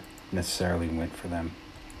year necessarily went for them.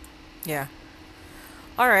 Yeah.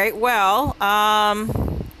 All right. Well,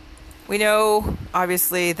 we know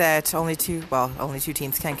obviously that only two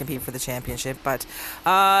teams can compete for the championship, but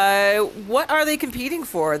what are they competing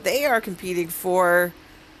for? They are competing for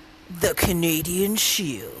the Canadian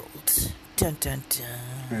Shield. Dun dun dun.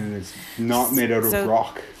 And it's not made out of So-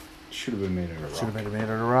 rock. It should have been made out of rock. should have been made out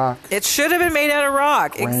of rock. It should have been made out of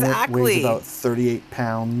rock. Granite Exactly. weighs about 38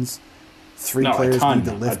 pounds. Three No, players a ton. need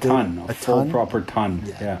to lift A ton. it. A full proper ton.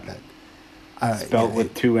 Yeah. Spelt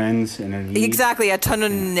with two N's and an E. Exactly. A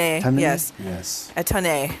tonne. Yes. Yes. A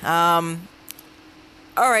tonne.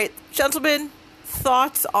 All right, gentlemen,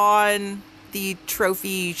 thoughts on the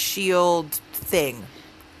trophy shield thing?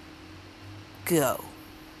 Go.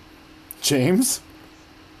 James?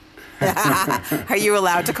 Are you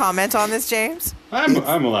allowed to comment on this, James? I'm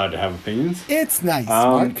allowed to have opinions. It's nice,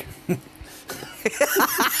 Mark.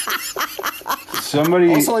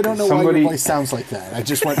 Somebody. Also, I don't know why somebody, your voice sounds like that. I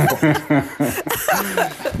just went for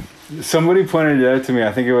it. Somebody pointed it out to me.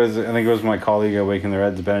 I think it was my colleague at Waking the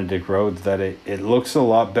Reds, Benedict Rhodes, that it looks a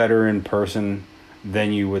lot better in person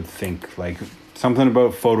than you would think. Like, something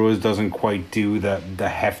about photos doesn't quite do the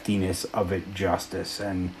heftiness of it justice,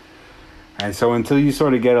 and so until you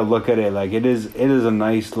sort of get a look at it, like, it is a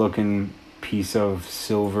nice looking piece of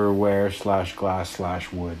silverware /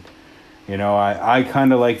 glass / wood. I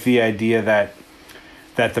kind of like the idea that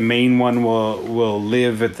the main one will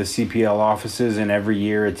live at the CPL offices, and every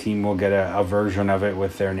year a team will get a version of it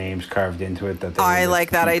with their names carved into it. I like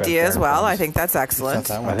that keep at idea their as well. I homes. think that's excellent.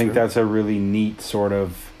 That one I think too. that's a really neat sort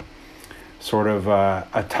of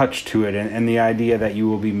a touch to it, and the idea that you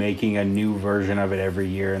will be making a new version of it every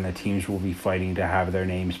year, and the teams will be fighting to have their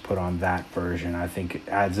names put on that version. I think it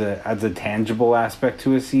adds a tangible aspect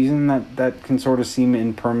to a season that can sort of seem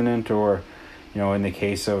impermanent, or in the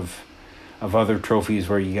case of other trophies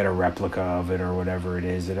where you get a replica of it or whatever it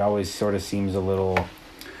is, it always sort of seems a little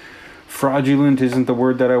fraudulent. Isn't the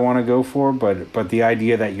word that I want to go for, but the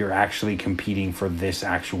idea that you're actually competing for this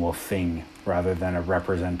actual thing rather than a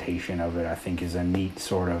representation of it, I think, is a neat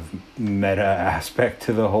sort of meta aspect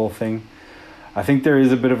to the whole thing. I think there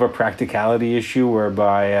is a bit of a practicality issue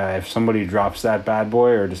whereby if somebody drops that bad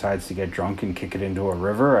boy or decides to get drunk and kick it into a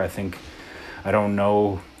river, I don't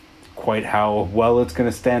know quite how well it's going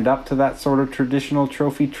to stand up to that sort of traditional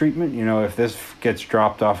trophy treatment. If this gets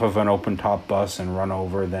dropped off of an open top bus and run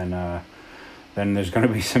over, then there's going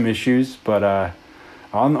to be some issues. But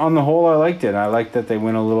on the whole, I liked it. I like that they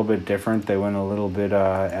went a little bit different. They went a little bit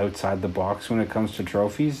outside the box when it comes to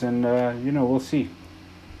trophies, and we'll see.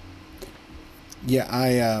 Yeah,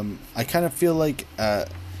 I kind of feel like I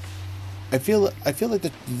feel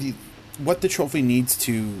like what the trophy needs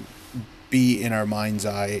to be in our mind's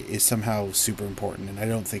eye is somehow super important, and I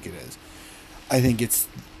don't think it is. I think it's,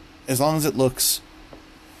 as long as it looks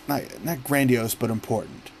not grandiose but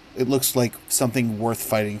important. It looks like something worth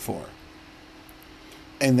fighting for.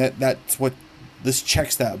 And that's what this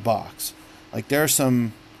checks that box. Like, there are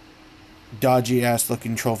some dodgy ass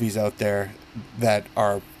looking trophies out there that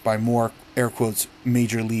are by more air quotes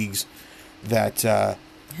major leagues that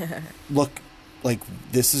look like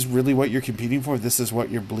this is really what you're competing for. This is what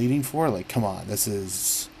you're bleeding for. Like, come on, this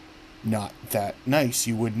is not that nice.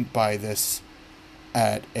 You wouldn't buy this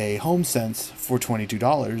at a Home Sense for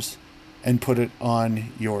 $22 and put it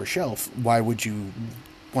on your shelf. Why would you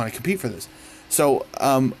want to compete for this? So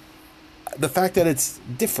the fact that it's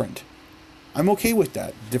different, I'm okay with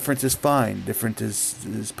that. Different is fine. Different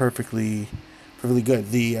is perfectly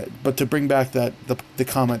good. But to bring back the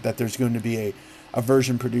comment that there's going to be a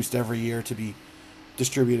version produced every year to be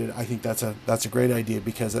distributed, I think that's a great idea,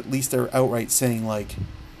 because at least they're outright saying, like,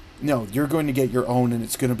 no, you're going to get your own and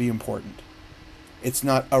it's going to be important. It's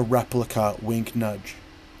not a replica, wink nudge.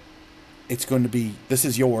 It's going to be, this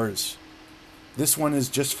is yours. This one is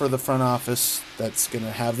just for the front office. That's going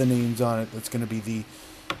to have the names on it. That's going to be the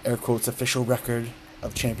air quotes official record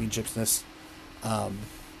of championshipsness. I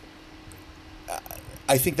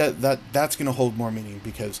think that's going to hold more meaning,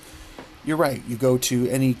 because you're right. You go to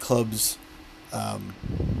any club's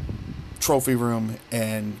trophy room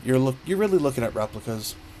and you're really looking at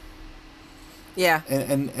replicas. Yeah.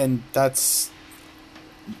 And that's,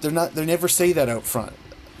 they never say that out front.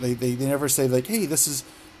 They never say, like, hey, this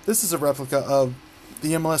is a replica of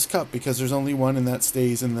the MLS Cup, because there's only one and that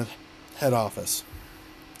stays in the head office.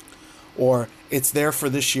 Or it's there for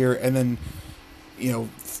this year, and then,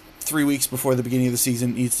 3 weeks before the beginning of the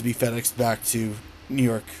season, it needs to be FedExed back to New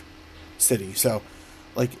York City. So,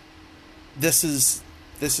 like, this is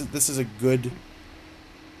a good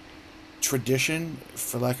tradition,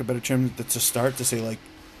 for lack of a better term, that's a start to say, like,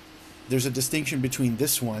 there's a distinction between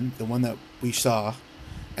this one, the one that we saw,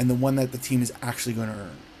 and the one that the team is actually going to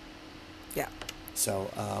earn. Yeah. So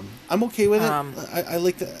I'm okay with it. I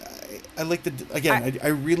like the again. I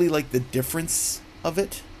really like the difference of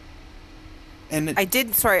it. And I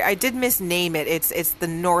did misname it. It's the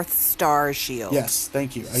North Star Shield. Yes,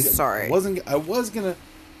 thank you. Sorry. I was gonna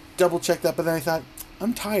double check that, but then I thought,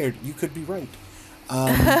 I'm tired. You could be right.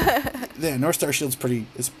 Yeah, North Star Shield's pretty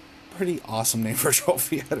awesome name for a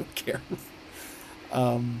trophy. I don't care.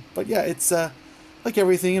 But yeah, it's like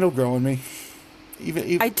everything, it'll grow on me.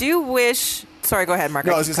 Even I do wish. Sorry, go ahead, Mark.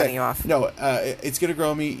 No, I I was was cutting gonna you off. say no. It's gonna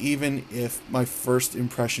grow on me, even if my first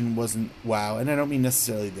impression wasn't wow. And I don't mean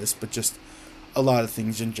necessarily this, but just a lot of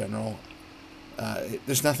things in general.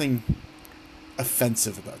 There's nothing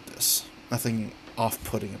offensive about this. Nothing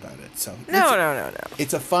off-putting about it. So No.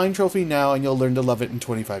 It's a fine trophy now, and you'll learn to love it in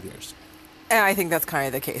 25 years. And I think that's kind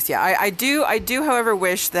of the case. Yeah, I do, however,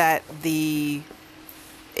 wish that it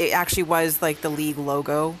actually was like the league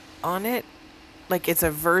logo on it. Like, it's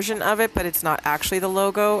a version of it, but it's not actually the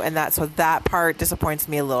logo, and that part disappoints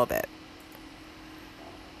me a little bit.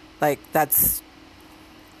 Like, that's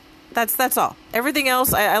all. Everything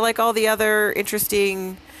else, I like all the other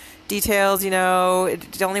interesting details.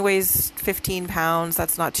 It only weighs 15 pounds.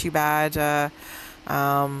 That's not too bad.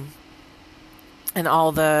 And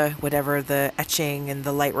all the etching and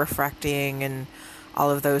the light refracting and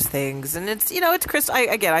all of those things. And it's, it's crystal.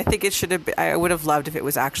 I think it should have been, I would have loved if it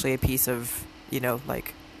was actually a piece of,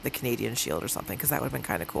 like the Canadian Shield or something, because that would have been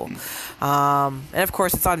kind of cool. And of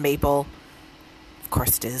course it's on maple. Of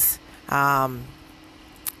course it is. But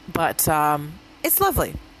it's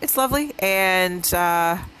lovely. It's lovely. And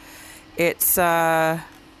it's,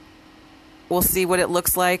 we'll see what it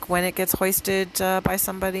looks like when it gets hoisted by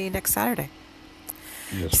somebody next Saturday.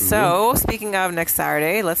 Yes, we So, will. speaking of next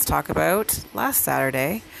Saturday, let's talk about last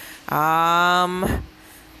Saturday.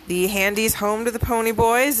 The Handies home to the Pony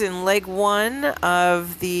Boys in leg one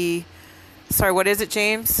of the... Sorry, what is it,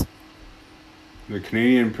 James? The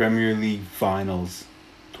Canadian Premier League Finals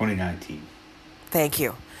 2019. Thank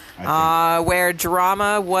you. I think. Where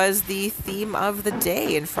drama was the theme of the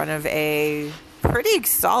day in front of a pretty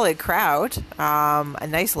solid crowd. A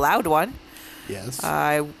nice loud one. Yes.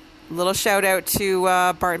 Little shout out to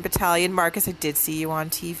Barton Battalion. Marcus, I did see you on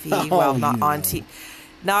TV. Oh, Well, not you on know.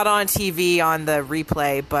 not on TV on the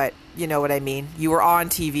replay, but you know what I mean. You were on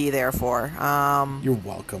TV, therefore. You're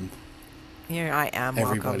welcome. Here I am.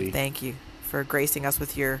 Everybody. Welcome. Thank you for gracing us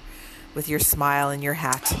with your smile and your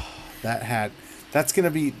hat. That hat. That's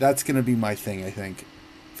gonna be my thing, I think.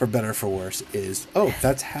 For better or for worse, is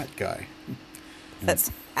that's hat guy.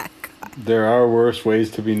 That's hat. There are worse ways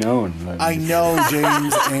to be known. I know,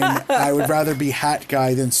 James, and I would rather be hat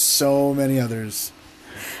guy than so many others.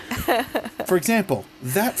 For example,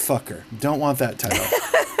 that fucker. Don't want that title.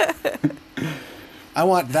 I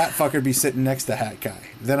want that fucker to be sitting next to hat guy.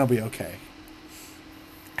 Then I'll be okay.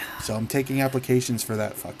 So I'm taking applications for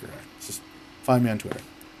that fucker. Just find me on Twitter.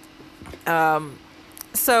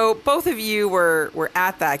 So both of you were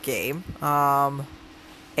at that game,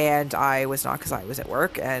 and I was not because I was at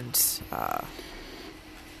work, and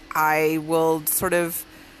I will sort of.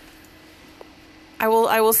 I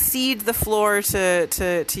will cede the floor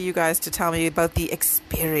to you guys to tell me about the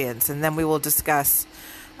experience, and then we will discuss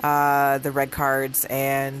the red cards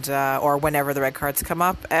and or whenever the red cards come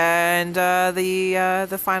up, and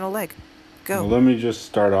the final leg. Go. Well, let me just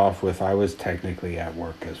start off with I was technically at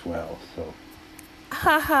work as well, so.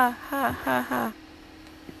 Ha ha ha ha ha.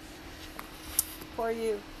 For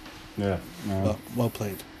you. Yeah. No. Well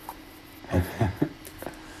played.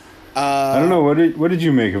 I don't know, what did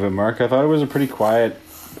you make of it, Mark? I thought it was a pretty quiet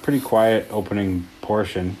opening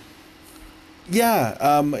portion. Yeah,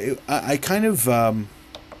 I kind of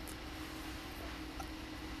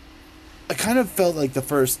felt like the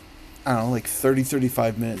first, I don't know, like 30,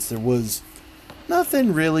 35 minutes, there was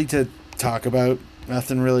nothing really to talk about,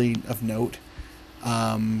 nothing really of note.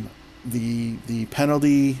 The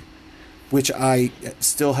penalty, which I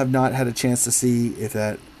still have not had a chance to see if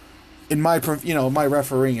that, in my my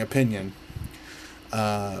refereeing opinion,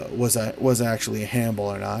 was actually a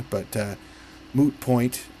handball or not. But moot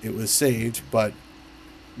point, it was saved, but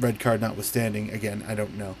red card notwithstanding, again, I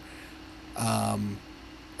don't know. I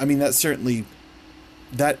mean,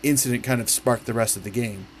 that incident kind of sparked the rest of the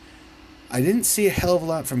game. I didn't see a hell of a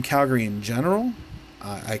lot from Calgary in general.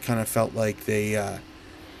 I kind of felt like they, I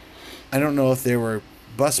don't know if they were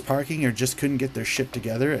bus parking or just couldn't get their shit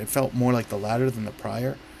together. It felt more like the latter than the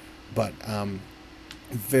prior. But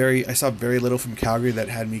I saw very little from Calgary that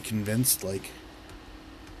had me convinced like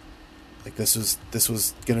this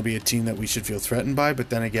was going to be a team that we should feel threatened by. But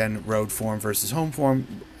then again, road form versus home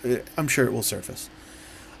form, I'm sure it will surface.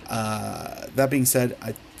 That being said,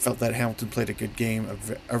 I felt that Hamilton played a good game,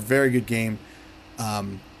 a very good game.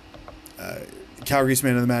 Calgary's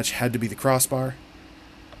man of the match had to be the crossbar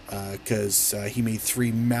because he made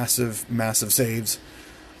 3 massive saves.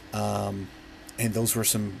 And those were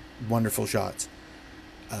some wonderful shots.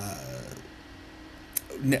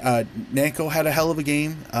 Nanko had a hell of a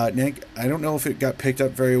game. I don't know if it got picked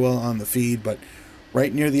up very well on the feed, but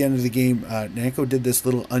right near the end of the game, Nanko did this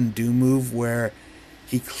little undo move where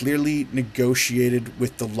he clearly negotiated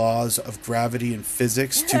with the laws of gravity and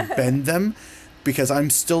physics to bend them, because I'm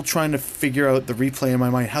still trying to figure out the replay in my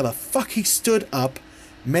mind how the fuck he stood up,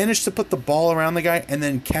 managed to put the ball around the guy, and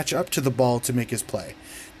then catch up to the ball to make his play.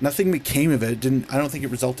 Nothing became of it. I don't think it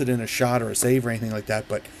resulted in a shot or a save or anything like that,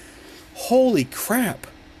 but holy crap.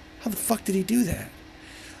 How the fuck did he do that?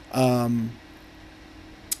 And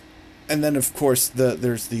then, of course,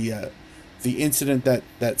 there's the incident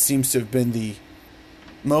that seems to have been the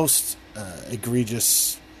most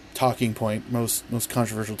egregious talking point, most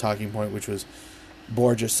controversial talking point, which was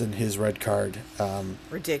Borges and his red card.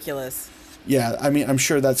 Ridiculous. Yeah, I mean, I'm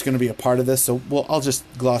sure that's going to be a part of this, so I'll just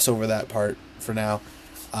gloss over that part for now.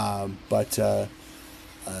 But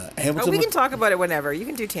Hamilton. We can talk about it whenever. You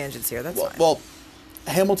can do tangents here. That's fine. Well,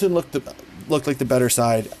 Hamilton looked like the better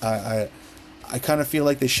side. I kind of feel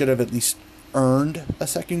like they should have at least earned a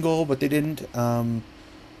second goal, but they didn't.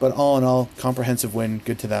 But all in all, comprehensive win.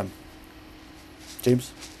 Good to them.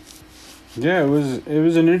 James? Yeah, it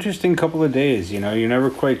was an interesting couple of days. You're never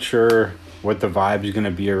quite sure what the vibe is going to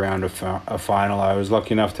be around a final. I was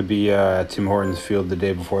lucky enough to be at Tim Hortons Field the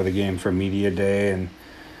day before the game for media day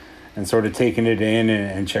and sort of taking it in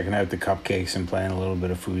and checking out the cupcakes and playing a little bit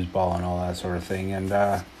of foosball and all that sort of thing.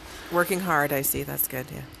 And working hard, I see. That's good,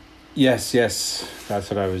 yeah. Yes, that's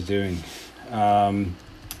what I was doing.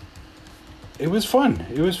 It was fun.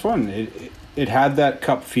 It had that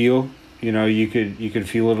cup feel. You could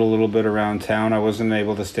feel it a little bit around town. I wasn't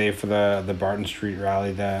able to stay for the Barton Street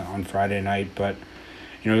rally on Friday night, but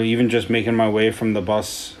even just making my way from the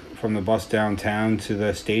bus downtown to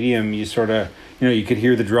the stadium, you sort of you could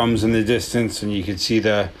hear the drums in the distance, and you could see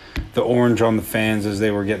the orange on the fans as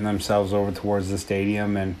they were getting themselves over towards the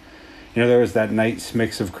stadium, and there was that nice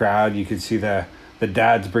mix of crowd. You could see the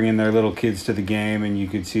dads bringing their little kids to the game, and you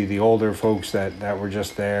could see the older folks that were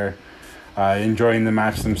just there enjoying the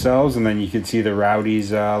match themselves, and then you could see the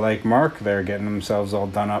rowdies like Mark there getting themselves all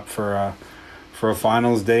done up for a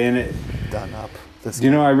finals day. And it Done up.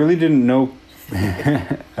 I really didn't know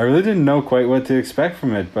I really didn't know quite what to expect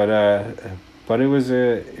from it, but it was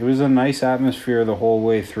a nice atmosphere the whole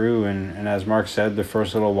way through, and as Mark said, the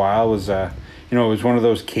first little while was it was one of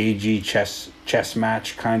those cagey chess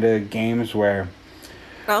match kind of games where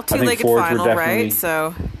two-legged final, right?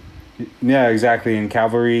 So yeah, exactly. In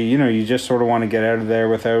cavalry, you just sort of want to get out of there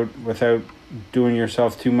without doing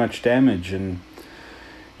yourself too much damage. And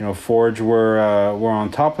Forge were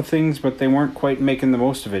on top of things, but they weren't quite making the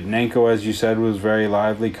most of it. Nanko, as you said, was very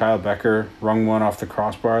lively. Kyle Becker rung one off the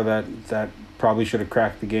crossbar that probably should have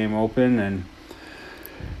cracked the game open. And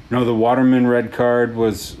the Waterman red card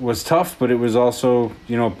was tough, but it was also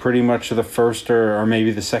pretty much the first or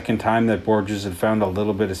maybe the second time that Borges had found a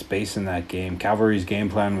little bit of space in that game. Cavalry's game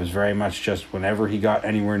plan was very much just whenever he got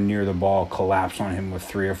anywhere near the ball, collapse on him with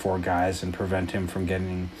 3 or 4 guys and prevent him from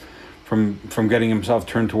getting himself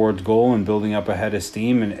turned towards goal and building up a head of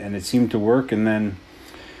steam, and it seemed to work. And then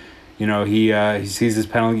he sees his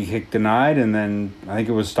penalty kick denied, and then I think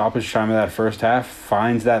it was stoppage time of that first half,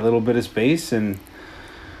 finds that little bit of space, and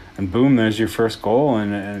boom, there's your first goal,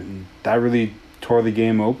 and that really tore the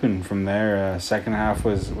game open from there. Second half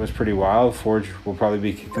was pretty wild. Forge will probably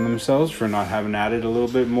be kicking themselves for not having added a little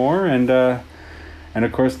bit more, and of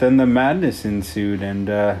course then the madness ensued, and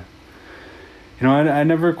I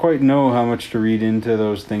never quite know how much to read into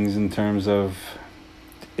those things in terms of,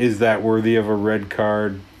 is that worthy of a red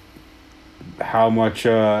card? How much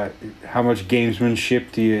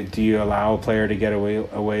gamesmanship do you allow a player to get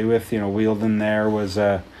away with? Wheeldon there was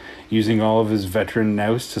using all of his veteran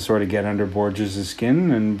nous to sort of get under Borges' skin,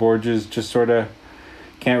 and Borges just sort of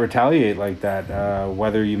can't retaliate like that.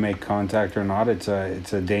 Whether you make contact or not, it's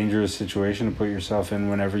a dangerous situation to put yourself in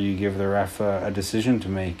whenever you give the ref a decision to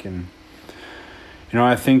make. And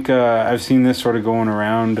I think I've seen this sort of going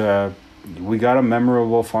around. We got a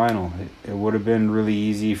memorable final. It would have been really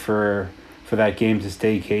easy for that game to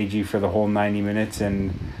stay cagey for the whole 90 minutes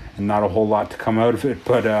and not a whole lot to come out of it.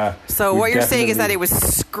 But so what you're saying is that it was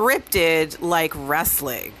scripted like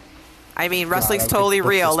wrestling. I mean, wrestling's totally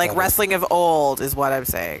real, like wrestling of old is what I'm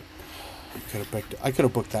saying. I could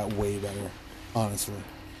have booked that way better, honestly.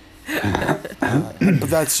 But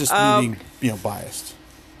that's just me being biased.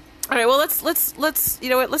 All right, well, let's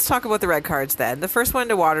talk about the red cards then. The first one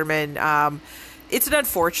to Waterman, it's an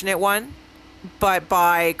unfortunate one, but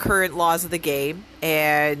by current laws of the game,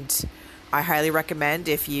 and I highly recommend,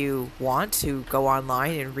 if you want, to go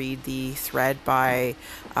online and read the thread by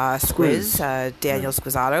Squiz, Daniel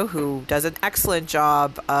Squizzato, who does an excellent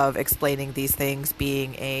job of explaining these things,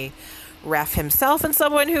 being a ref himself and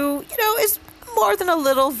someone who, is more than a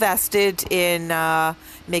little vested in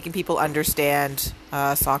making people understand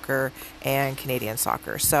soccer and Canadian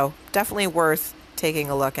soccer. So definitely worth taking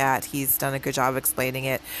a look at. He's done a good job explaining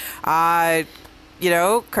it. Carducci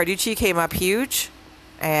came up huge,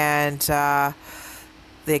 and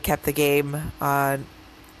they kept the game, knotted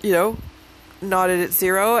at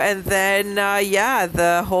 0. And then,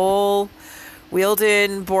 the whole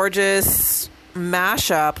Wheeldon Borges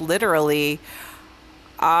mashup, literally.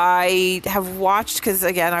 I have watched, because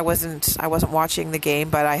again, I wasn't watching the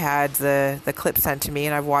game, but I had the clip sent to me,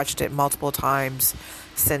 and I've watched it multiple times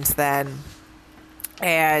since then,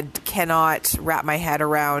 and cannot wrap my head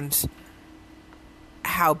around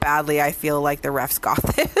how badly I feel like the refs got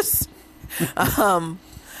this. I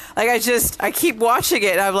keep watching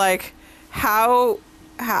it, and I'm like, how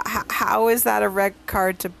is that a red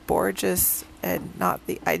card to Borges and not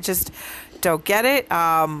the? I just don't get it.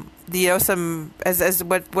 Some as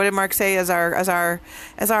what did Mark say, as our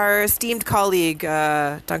esteemed colleague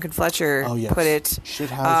Duncan Fletcher put it,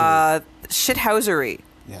 shithousery.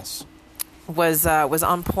 Yes, was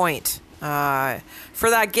on point for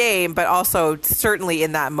that game, but also certainly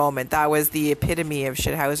in that moment, that was the epitome of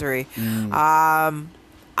shithousery. I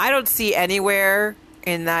don't see anywhere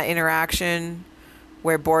in that interaction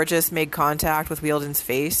where Borges made contact with Wheeldon's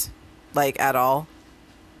face, like, at all.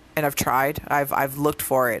 And I've tried. I've looked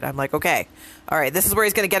for it. I'm like, okay, all right, this is where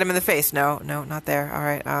he's going to get him in the face. No, not there. All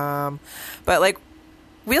right. But like,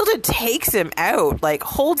 Wheeldon takes him out, like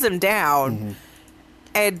holds him down,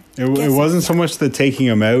 and it wasn't so much the taking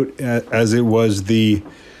him out as it was the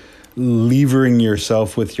levering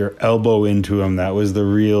yourself with your elbow into him. That was the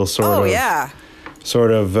real sort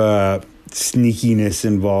of sneakiness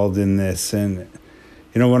involved in this. And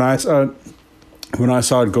when I saw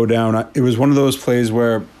it go down, it was one of those plays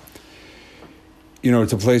where,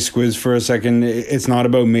 to play Squiz for a second, it's not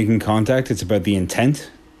about making contact, it's about the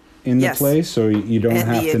intent in the play. So you don't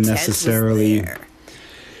have to necessarily.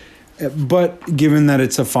 But given that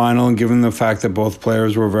it's a final, and given the fact that both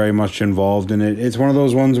players were very much involved in it, it's one of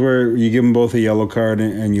those ones where you give them both a yellow card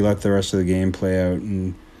and you let the rest of the game play out.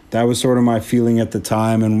 And that was sort of my feeling at the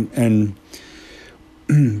time. And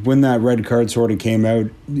when that red card sort of came out,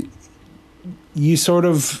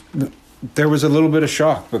 there was a little bit of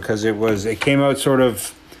shock, because it came out sort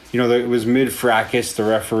of, it was mid-fracas. The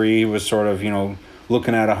referee was sort of,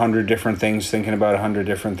 looking at 100 different things, thinking about 100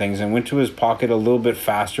 different things, and went to his pocket a little bit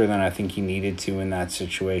faster than I think he needed to in that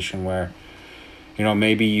situation, where,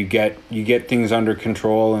 maybe you get things under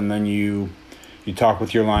control, and then you talk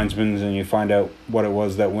with your linesmen and you find out what it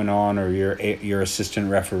was that went on, or your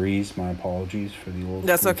assistant referees. My apologies for the old.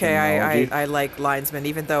 That's school okay. terminology. I like linesmen,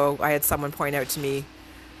 even though I had someone point out to me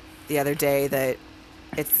the other day that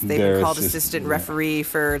they've They're been called assist- assistant yeah. referee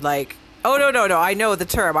for like, oh no, I know the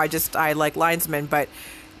term. I like linesmen, but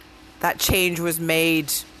that change was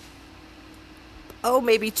made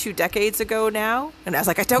maybe 2 decades ago now, and I was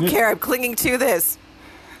like, I don't care. I'm clinging to this.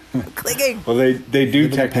 I'm clinging. Well, they do Live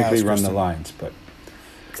in the technically past, run the Kristen. lines, but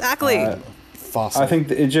Exactly. Fossil. I think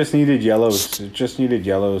it just needed yellows. It just needed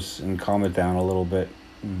yellows and calm it down a little bit.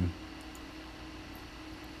 You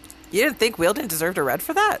didn't think Wheeldon deserved a red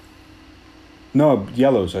for that? No,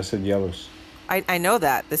 yellows. I said yellows. I know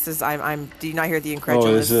that. This is I'm. Do you not hear the Oh,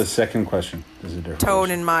 incredulous this is a second question. This is a different tone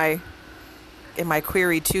question. in my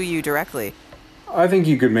query to you directly? I think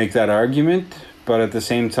you could make that argument, but at the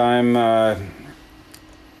same time,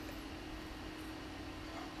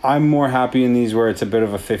 I'm more happy in these where it's a bit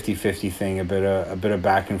of a 50-50 thing, a bit of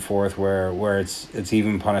back and forth, where it's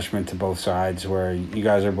even punishment to both sides, where you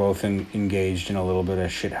guys are both engaged in a little bit of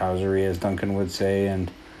shithousery, as Duncan would say, and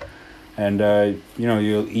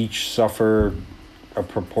you'll each suffer a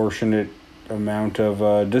proportionate amount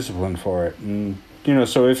of discipline for it, and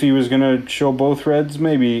so if he was gonna show both reds,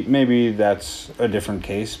 maybe that's a different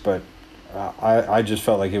case, but I just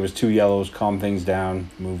felt like it was 2 yellows, calm things down,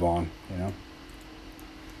 move on,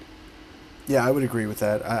 Yeah, I would agree with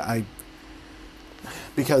that. I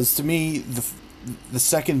because to me the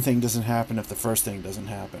second thing doesn't happen if the first thing doesn't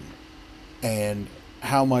happen, and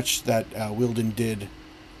how much that Wheeldon did,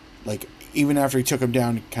 like even after he took him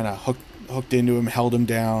down, kind of hooked into him, held him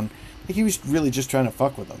down, like he was really just trying to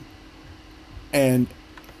fuck with him. And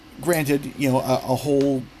granted, a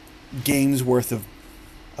whole game's worth of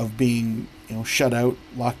being shut out,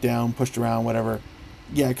 locked down, pushed around, whatever.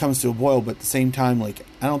 Yeah, it comes to a boil, but at the same time, like,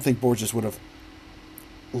 I don't think Borges would have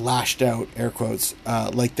lashed out, air quotes,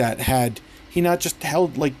 like that had he not just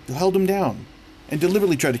held him down and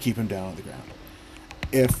deliberately tried to keep him down on the ground.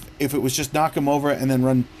 If it was just knock him over and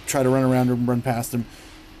then try to run around him, run past him,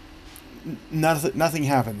 nothing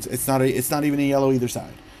happens. It's not even a yellow either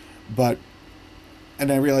side.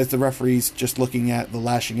 And I realize the referee's just looking at the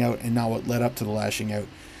lashing out and not what led up to the lashing out.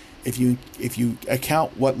 If you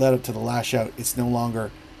account what led up to the lash out, it's no longer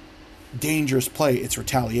dangerous play, it's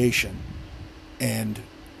retaliation. And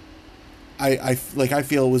I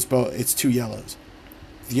feel it was both. It's 2 yellows.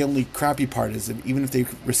 The only crappy part is that even if they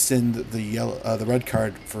rescind the red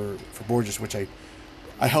card for Borges, which I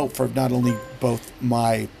hope for not only both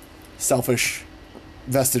my selfish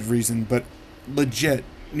vested reason but legit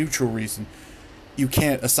neutral reason, you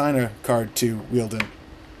can't assign a card to Wheeldon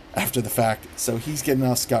after the fact, so he's getting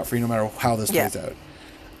off scot-free no matter how this plays out.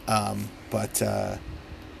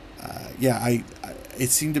 It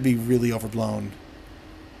seemed to be really overblown.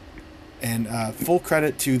 And full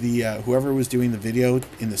credit to the whoever was doing the video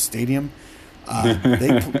in the stadium.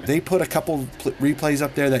 They put a couple replays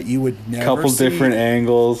up there that you would never couple see. different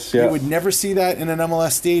angles. Yeah, You would never see that in an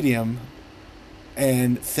MLS stadium.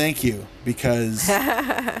 And thank you, because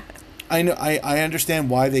I know I understand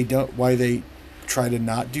why they try to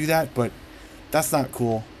not do that, but that's not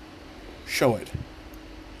cool. Show it.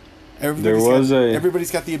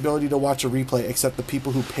 Everybody's got the ability to watch a replay except the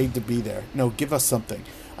people who paid to be there. No, give us something.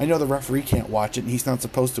 I know the referee can't watch it and he's not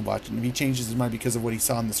supposed to watch it. And if he changes his mind because of what he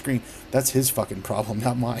saw on the screen, that's his fucking problem,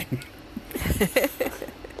 not mine.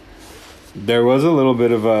 There was a little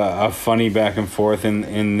bit of a funny back and forth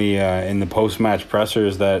in the post match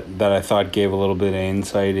pressers that I thought gave a little bit of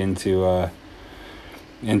insight into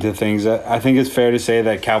things. I think it's fair to say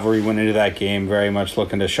that Cavalry went into that game very much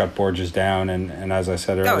looking to shut Borges down, and as I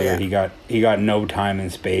said earlier, he got no time and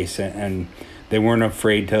space, and they weren't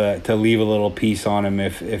afraid to leave a little piece on him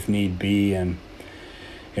if need be. And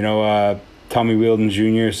Tommy Wheeldon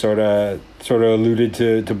Jr. sort of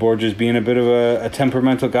alluded to Borges being a bit of a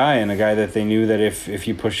temperamental guy, and a guy that they knew that if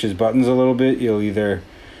you pushed his buttons a little bit, you'll either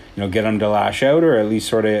get him to lash out or at least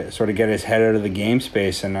sort of get his head out of the game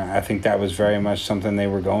space. And I think that was very much something they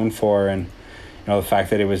were going for. And the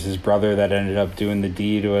fact that it was his brother that ended up doing the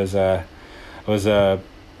deed was one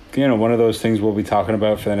of those things we'll be talking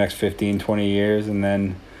about for the next 15, 20 years. And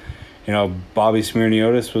then Bobby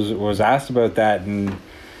Smirniotis was asked about that, and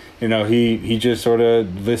he just sort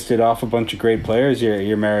of listed off a bunch of great players,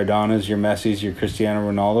 your Maradonas, your Messis, your Cristiano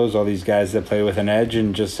Ronaldos, all these guys that play with an edge,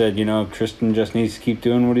 and just said, Tristan just needs to keep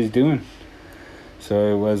doing what he's doing.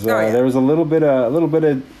 So it was there was a little bit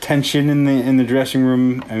of tension in the dressing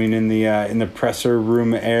room. I mean, in the presser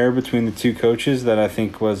room air between the two coaches that I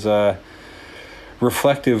think was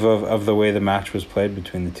reflective of the way the match was played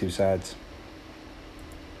between the two sides.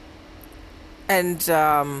 And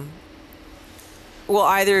will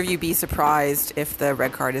either of you be surprised if the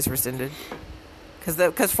red card is rescinded?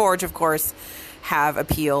 Because Forge, of course, have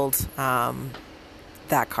appealed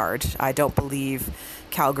that card. I don't believe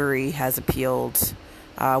Calgary has appealed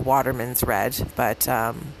Waterman's red, but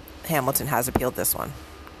Hamilton has appealed this one.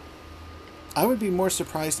 I would be more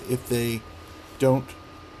surprised if they don't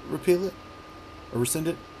repeal it or rescind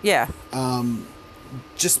it. Yeah.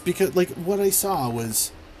 Just because, like, what I saw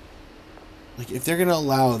was, like, if they're going to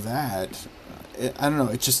allow that, I don't know,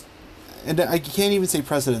 it just, and I can't even say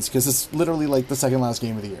precedence because it's literally like the second last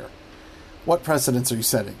game of the year. What precedents are you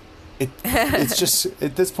setting? It's just,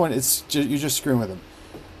 at this point, it's just, you're just screwing with them.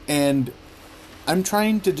 And I'm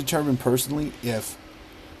trying to determine personally if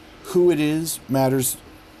who it is matters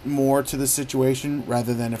more to the situation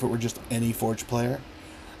rather than if it were just any Forge player.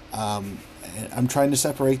 And I'm trying to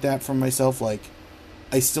separate that from myself. Like,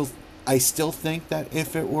 I still think that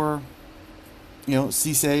if it were, you know,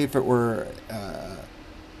 Cisse, if it were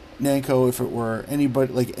Nanko, if it were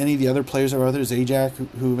anybody, like any of the other players or others, Ajax,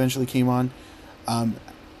 who eventually came on,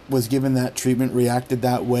 was given that treatment, reacted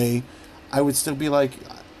that way, I would still be like,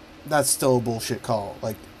 that's still a bullshit call.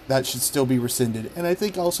 Like, that should still be rescinded. And I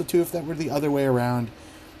think also, too, if that were the other way around,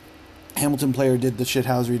 Hamilton player did the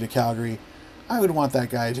shithousery to Calgary, I would want that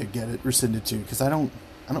guy to get it rescinded too, because I don't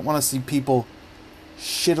want to see people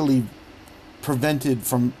shittily prevented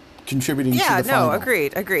from contributing to the final.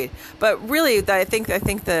 Agreed. But really, I think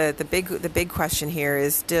the big question here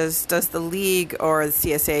is, does the league or the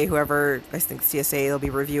CSA, whoever, I think the CSA will be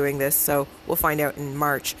reviewing this, so we'll find out in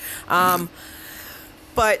March.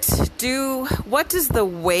 But what does the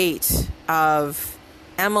weight of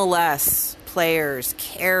MLS players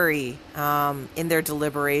carry in their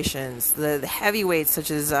deliberations? The heavyweights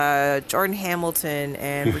such as Jordan Hamilton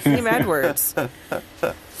and Raheem Edwards,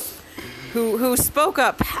 who spoke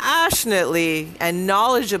up passionately and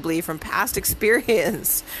knowledgeably from past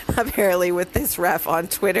experience, apparently, with this ref on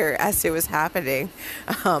Twitter as it was happening.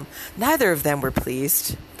 Neither of them were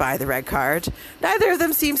pleased by the red card. Neither of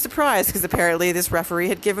them seemed surprised, because apparently this referee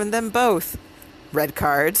had given them both red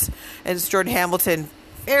cards. And Jordan Hamilton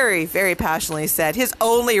very, very passionately said his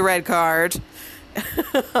only red card,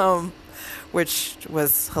 which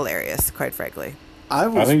was hilarious, quite frankly.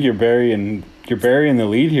 I think you're burying the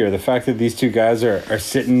lead here. The fact that these two guys are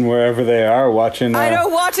sitting wherever they are watching.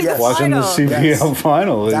 Watching the watching final. the CPL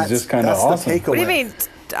final is just kind of awesome. What do you mean?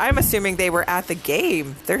 I'm assuming they were at the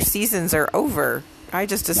game. Their seasons are over. I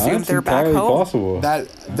just assumed they're back home. Possible.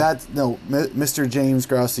 Mr. James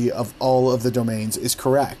Grossi of all of the domains is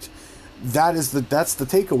correct. That's the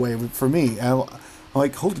takeaway for me. I'm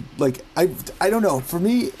like, I don't know. For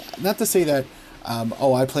me, not to say that,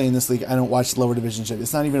 I play in this league, I don't watch lower division shit.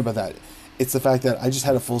 It's not even about that. It's the fact that I just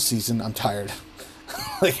had a full season. I'm tired.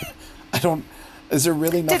 Is there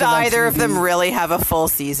really nothing? Did either of them really have a full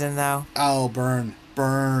season, though? Oh,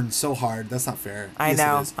 burn so hard. That's not fair. I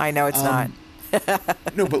know it's not.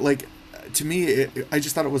 No, but like, to me, I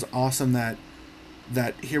just thought it was awesome that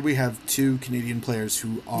here we have two Canadian players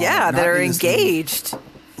who are that are engaged,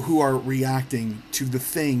 who are reacting to the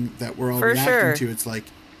thing that we're all For reacting sure. to. It's like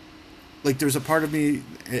there's a part of me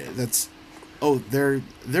that's, they're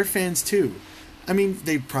fans too. I mean,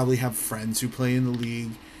 they probably have friends who play in the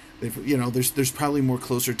league. There's probably more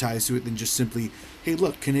closer ties to it than just simply, hey,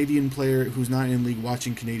 look, Canadian player who's not in league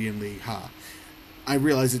watching Canadian league. I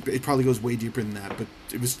realize it probably goes way deeper than that, but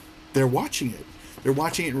they're watching it. They're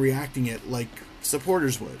watching it and reacting it like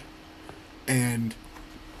supporters would. And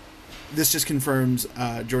this just confirms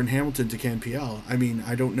Jordan Hamilton to CanPL. I mean,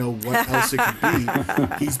 I don't know what else it could be.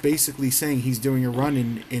 He's basically saying he's doing a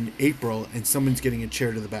run in April and someone's getting a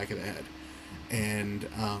chair to the back of the head. And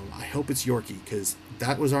I hope it's Yorkie, because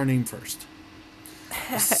that was our name first.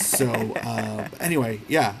 So anyway,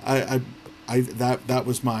 yeah, that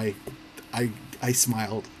was my... I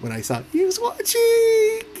smiled when I saw he was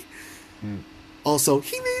watching. Also,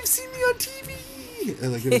 he may have seen me on TV.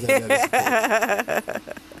 Like, it was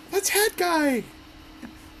that's Hat Guy.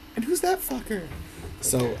 And who's that fucker?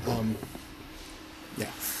 So, yeah.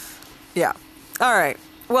 Yeah. All right.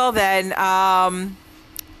 Well then,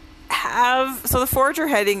 so the Forge are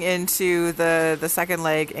heading into the second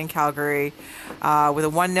leg in Calgary with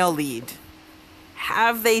a 1-0 lead.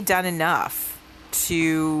 Have they done enough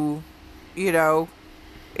to,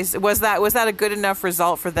 was that a good enough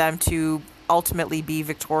result for them to ultimately be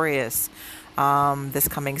victorious this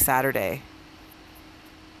coming Saturday?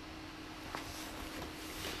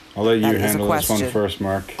 I'll let you That is a handle this one question. first,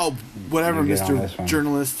 Mark. Oh, whatever, You get on this Mr. one.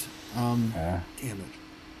 Journalist. Yeah. Damn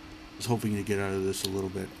it. was hoping to get out of this a little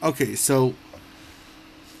bit. Okay, so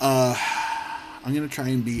I'm gonna try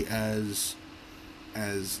and be as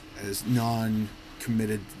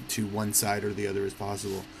non-committed to one side or the other as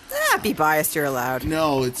possible. Be biased, you're allowed.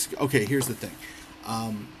 No, it's okay. Here's the thing.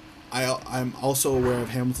 I'm also aware of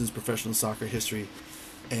Hamilton's professional soccer history,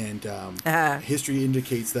 and history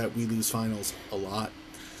indicates that we lose finals a lot.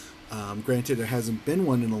 Granted, there hasn't been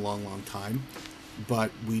one in a long, long time, but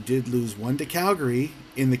we did lose one to Calgary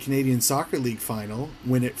in the Canadian Soccer League final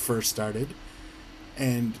when it first started.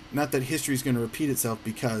 And not that history is going to repeat itself,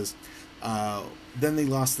 because then they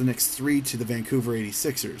lost the next 3 to the Vancouver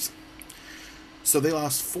 86ers. So they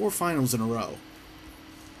lost 4 finals in a row.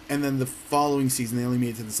 And then the following season, they only made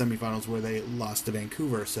it to the semifinals where they lost to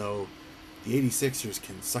Vancouver. So the 86ers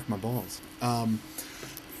can suck my balls.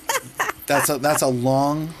 That's a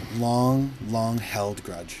long held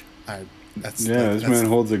grudge. This man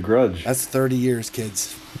holds a grudge. That's 30 years,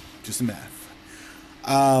 kids. Do some math.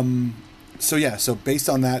 So based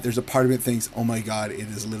on that, there's a part of it thinks, oh my God, it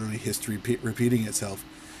is literally history repeating itself.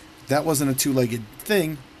 That wasn't a two-legged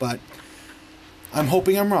thing, but I'm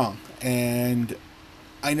hoping I'm wrong. And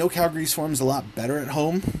I know Calgary's form is a lot better at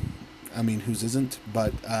home. I mean, whose isn't?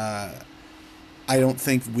 But I don't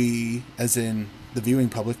think we, as in the viewing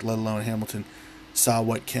public, let alone Hamilton, saw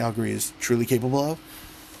what Calgary is truly capable of.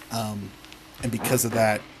 And because of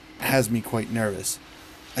that, has me quite nervous.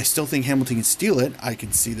 I still think Hamilton can steal it. I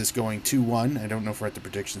can see this going 2-1. I don't know if we're at the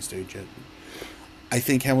prediction stage yet. I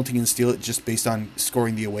think Hamilton can steal it just based on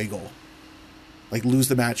scoring the away goal. Like, lose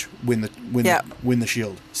the match, win the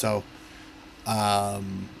Shield. So, I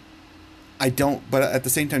don't. But at the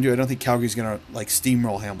same time, too, I don't think Calgary's gonna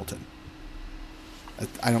steamroll Hamilton.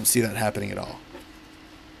 I don't see that happening at all.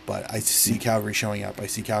 But I see Calgary showing up. I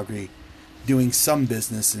see Calgary doing some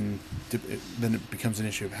business, and then it becomes an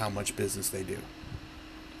issue of how much business they do.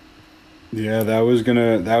 Yeah, that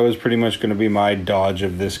was pretty much gonna be my dodge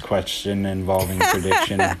of this question involving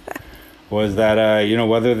prediction. Was that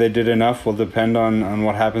whether they did enough will depend on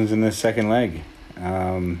what happens in this second leg.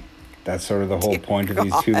 That's sort of the whole point of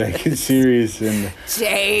these two-legged series. And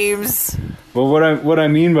James. Well, what I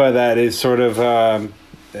mean by that is sort of.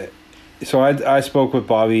 So I spoke with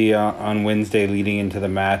Bobby on Wednesday leading into the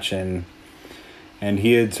match, and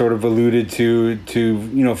he had sort of alluded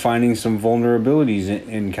to finding some vulnerabilities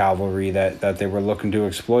in Cavalry that they were looking to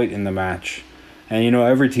exploit in the match. And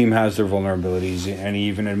every team has their vulnerabilities, and he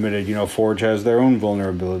even admitted Forge has their own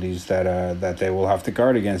vulnerabilities that they will have to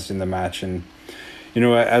guard against in the match. And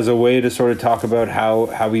as a way to sort of talk about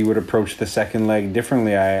how he would approach the second leg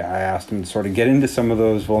differently, I asked him to sort of get into some of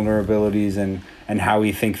those vulnerabilities and how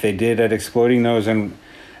he think they did at exploiting those. And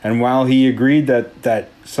while he agreed that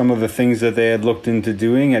some of the things that they had looked into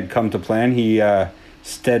doing had come to plan, he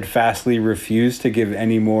steadfastly refused to give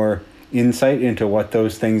any more insight into what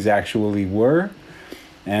those things actually were.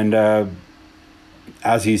 And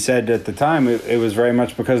as he said at the time, it was very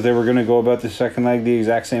much because they were going to go about the second leg the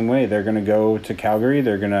exact same way. They're going to go to Calgary.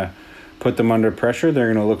 They're going to put them under pressure.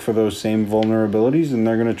 They're going to look for those same vulnerabilities, and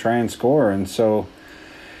they're going to try and score. And so,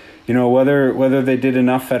 whether they did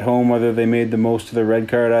enough at home, whether they made the most of the red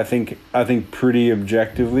card, I think pretty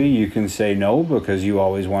objectively you can say no, because you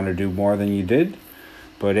always want to do more than you did.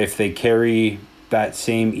 But if they carry that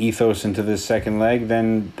same ethos into the second leg,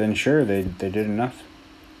 then sure, they did enough.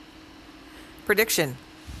 Prediction.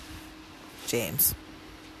 James.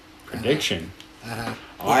 Prediction. Uh-huh.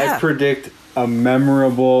 I Yeah. predict a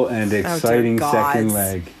memorable and exciting dear second gods.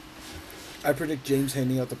 leg. I predict James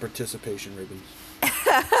handing out the participation ribbons.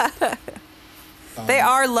 They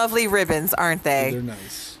are lovely ribbons, aren't they? They're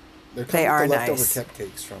nice. They're They kind of are the leftover nice.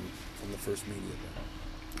 cupcakes from the first media.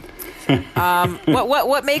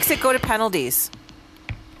 What makes it go to penalties?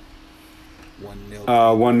 1-0.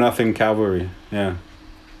 1-0 Cavalry. Yeah.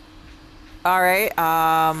 All right.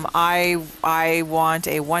 I want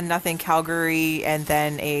a 1-0 Calgary and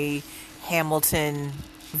then a Hamilton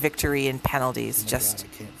victory in penalties. Oh my Just God,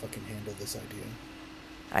 I can't fucking handle this idea.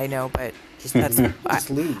 I know, but Just, that's just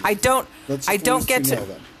lose. I don't Let's I just don't lose get 2-0 to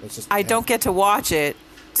then. Let's just I don't get to watch it,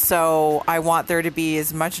 so I want there to be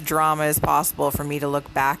as much drama as possible for me to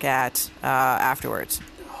look back at afterwards.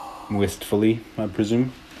 Wistfully, I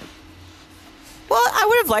presume. Well, I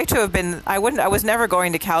would have liked to have been. I was never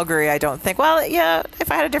going to Calgary. I don't think. Well, yeah.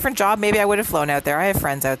 If I had a different job, maybe I would have flown out there. I have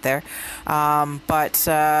friends out there, but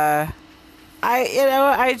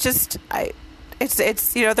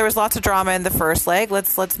it's there was lots of drama in the first leg.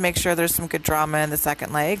 Let's make sure there's some good drama in the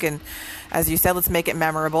second leg, and as you said, let's make it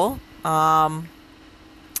memorable. And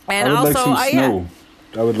I would also, like some snow.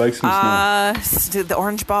 I would like some snow. the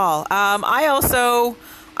orange ball. I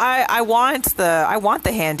I want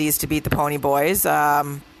the Handies to beat the Pony Boys.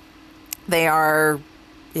 They are,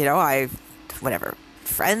 whatever,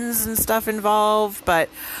 friends and stuff involved, but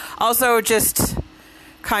also just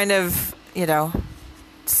kind of,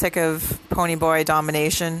 sick of Pony Boy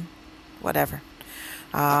domination, whatever.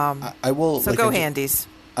 I will. So like, go Handies.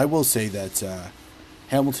 I will say that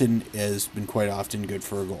Hamilton has been quite often good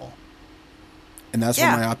for a goal, and that's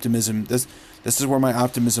where my optimism. This is where my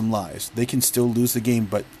optimism lies. They can still lose the game,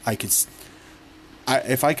 but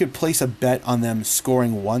if I could place a bet on them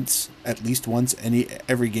scoring once, at least once,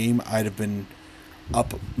 every game, I'd have been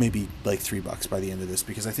up maybe like $3 by the end of this,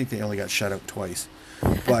 because I think they only got shut out twice.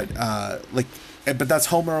 But but that's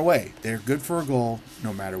home or away. They're good for a goal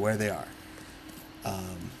no matter where they are.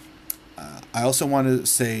 I also want to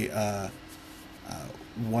say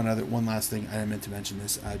one last thing. I meant to mention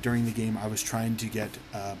this during the game. I was trying to get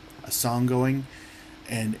a song going,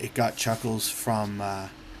 and it got chuckles from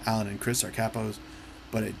Alan and Chris, our capos,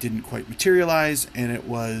 but it didn't quite materialize. And it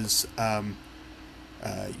was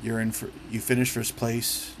you finished first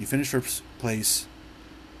place. You finished first place.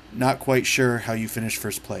 Not quite sure how you finished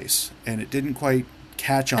first place, and it didn't quite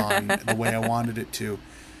catch on the way I wanted it to,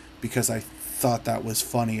 because I thought that was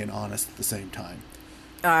funny and honest at the same time.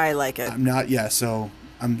 I like it. I'm not. Yeah. So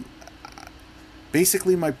I'm.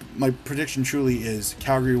 Basically, my prediction truly is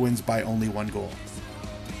Calgary wins by only 1 goal.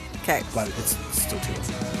 Okay. But it's still 2.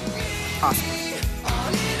 Awesome.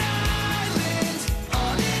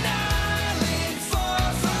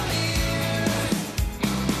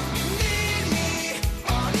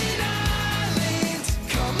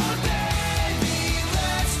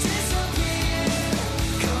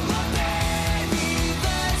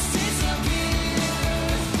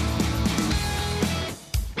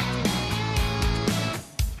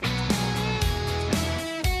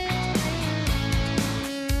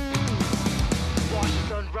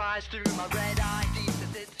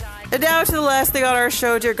 And now to the last thing on our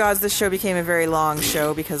show. Dear gods, this show became a very long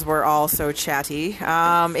show because we're all so chatty.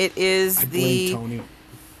 It is I blame Tony.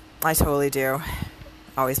 I totally do.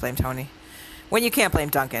 Always blame Tony. When you can't blame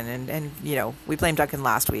Duncan, and we blamed Duncan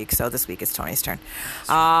last week, so this week it's Tony's turn.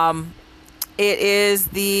 It is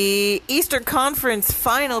the Eastern Conference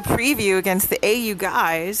final preview against the AU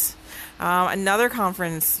guys. Another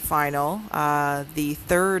conference final, the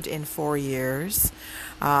third in 4 years.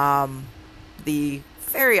 The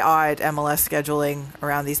very odd MLS scheduling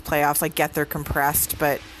around these playoffs. I get they're compressed,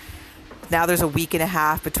 but now there's a week and a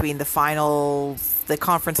half between the finals, the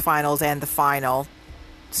conference finals, and the final.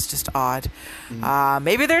 It's just odd.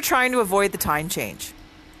 Maybe they're trying to avoid the time change,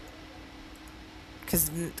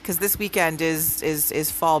 because this weekend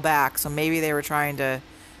is fall back, so maybe they were trying to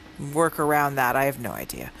work around that. I have no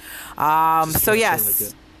idea. So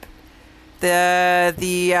yes.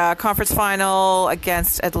 The conference final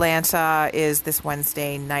against Atlanta is this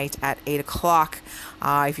Wednesday night at 8 o'clock.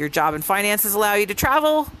 If your job and finances allow you to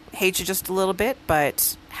travel, hate you just a little bit,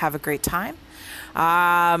 but have a great time.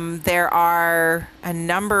 There are a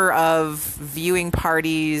number of viewing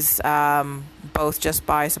parties, both just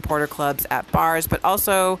by supporter clubs at bars, but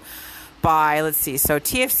also by, let's see, so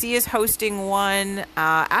TFC is hosting one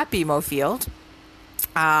at BMO Field.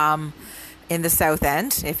 In the South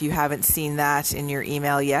End. If you haven't seen that in your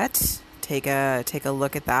email yet, take a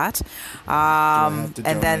look at that. Do I have to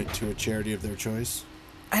and then donate to a charity of their choice?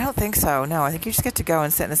 I don't think so. No, I think you just get to go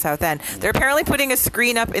and sit in the South End. They're apparently putting a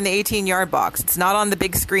screen up in the 18-yard box. It's not on the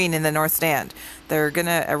big screen in the North Stand. They're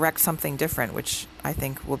gonna erect something different, which I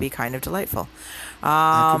think will be kind of delightful.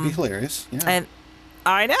 That could be hilarious. Yeah. And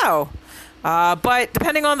I know. But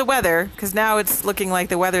depending on the weather, because now it's looking like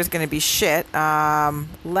the weather's going to be shit,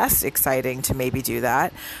 less exciting to maybe do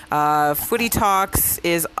that. Footy Talks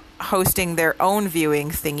is hosting their own viewing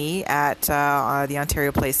thingy at the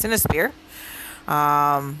Ontario Place Cinesphere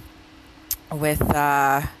with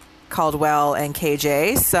Caldwell and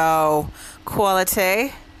KJ. So,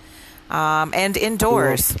 quality and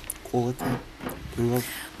indoors. Quality.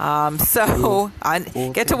 So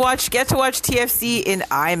get to watch TFC in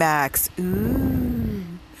IMAX. Ooh.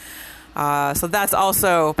 So that's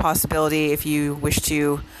also a possibility if you wish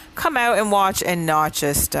to come out and watch and not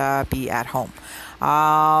just be at home.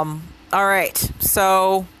 All right.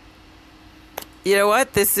 So you know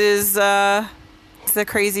what? This is it's a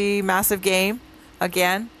crazy, massive game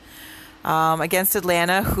again against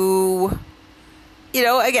Atlanta, who,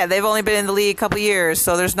 again, they've only been in the league a couple of years,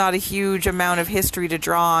 so there's not a huge amount of history to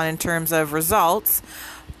draw on in terms of results.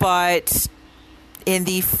 But in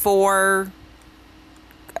the 4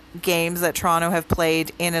 games that Toronto have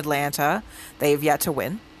played in Atlanta, they've yet to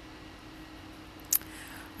win.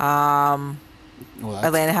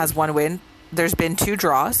 Atlanta has 1 win. There's been 2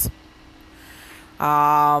 draws.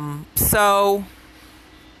 So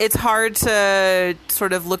it's hard to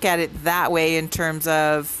sort of look at it that way in terms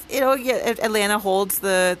of, yeah, Atlanta holds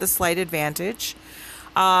the slight advantage.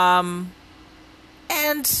 And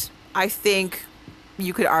I think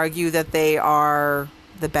you could argue that they are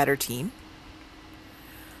the better team.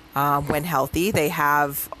 When healthy, they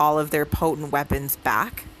have all of their potent weapons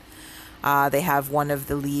back. They have one of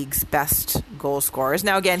the league's best goal scorers.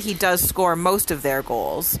 Now, again, he does score most of their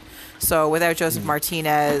goals. So without Joseph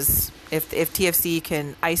Martinez, if TFC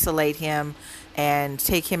can isolate him and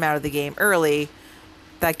take him out of the game early,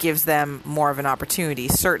 that gives them more of an opportunity,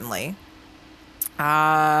 certainly.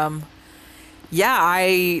 I'm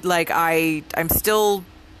still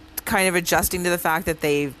kind of adjusting to the fact that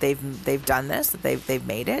they've done this, that they've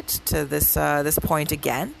made it to this point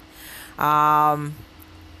again.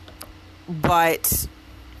 But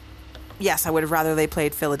yes, I would have rather they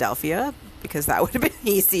played Philadelphia because that would have been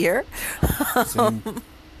easier. Same.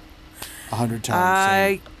 100 times.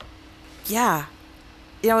 Same. Yeah.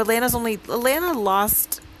 Atlanta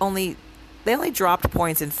lost only dropped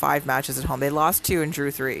points in 5 matches at home. They lost 2 and drew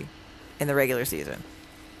 3 in the regular season.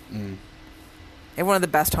 They have one of the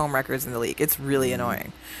best home records in the league. It's really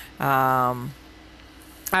annoying. I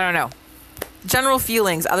don't know. General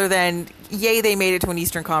feelings other than, yay, they made it to an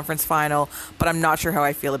Eastern Conference final, but I'm not sure how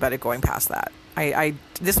I feel about it going past that. I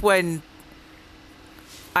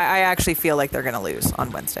actually feel like they're going to lose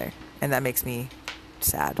on Wednesday, and that makes me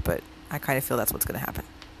sad, but I kind of feel that's what's going to happen.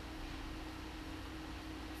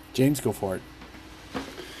 James, go for it.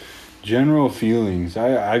 General feelings.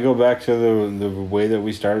 I go back to the way that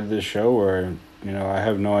we started this show where, I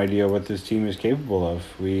have no idea what this team is capable of.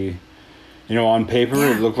 On paper,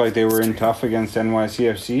 it looked like they were in tough against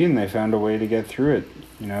NYCFC, and they found a way to get through it.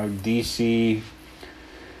 DC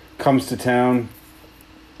comes to town,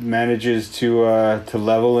 manages to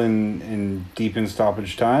level in deep in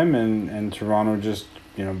stoppage time, and Toronto just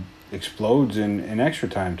explodes in extra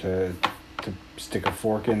time to stick a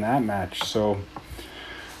fork in that match. So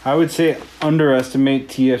I would say underestimate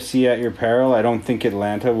TFC at your peril. I don't think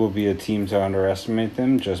Atlanta will be a team to underestimate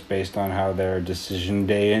them just based on how their decision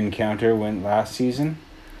day encounter went last season.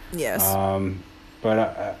 Yes.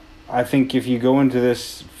 But I think if you go into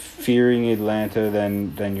this fearing Atlanta,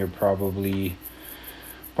 then you're probably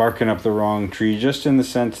barking up the wrong tree, just in the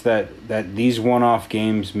sense that these one-off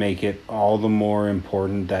games make it all the more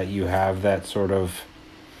important that you have that sort of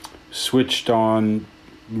switched on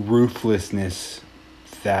ruthlessness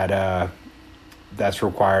that's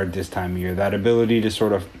required this time of year. That ability to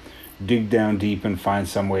sort of dig down deep and find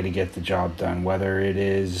some way to get the job done, whether it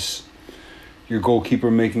is your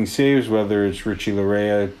goalkeeper making saves, whether it's Richie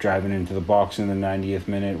Larea driving into the box in the 90th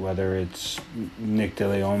minute, whether it's Nick De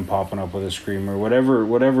Leon popping up with a screamer,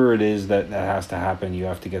 whatever it is that has to happen, you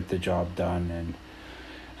have to get the job done.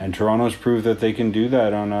 And Toronto's proved that they can do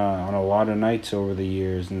that on a lot of nights over the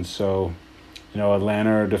years. And so,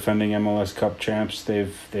 Atlanta are defending MLS Cup champs.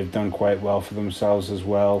 They've done quite well for themselves as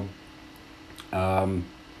well. But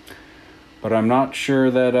I'm not sure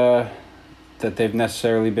that they've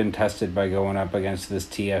necessarily been tested by going up against this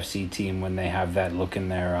TFC team when they have that look in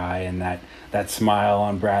their eye and that smile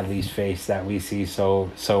on Bradley's face that we see so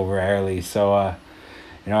rarely. So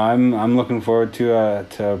I'm looking forward to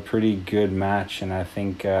a pretty good match, and I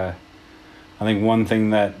think one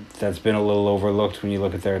thing that's been a little overlooked when you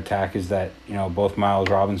look at their attack is that both Miles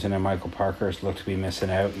Robinson and Michael Parkhurst look to be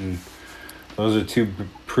missing out, and those are 2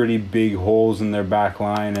 pretty big holes in their back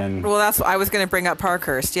line. And well, that's what I was going to bring up.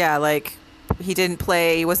 Parkhurst, he didn't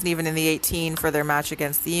play. He wasn't even in the 18 for their match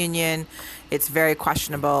against the Union. It's very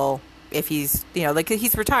questionable if he's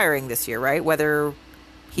he's retiring this year, right? Whether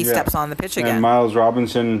he steps on the pitch again. And Miles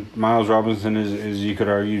Robinson is you could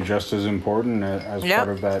argue just as important as part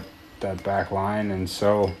of that back line. And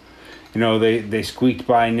so, they squeaked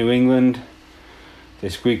by New England. They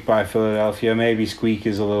squeaked by Philadelphia. Maybe squeak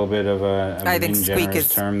is a little bit of an ingenuous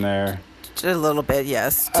term there. A little bit,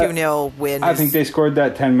 yes. 2-0 win. I think they scored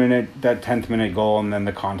that 10th minute goal, and then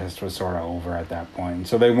the contest was sort of over at that point.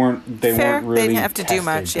 So they weren't really they didn't have to do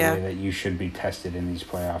much, the way that you should be tested in these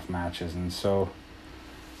playoff matches. And so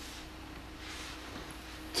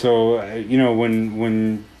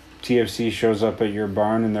when TFC shows up at your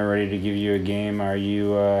barn and they're ready to give you a game, are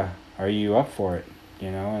you up for it?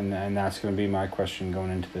 And that's going to be my question going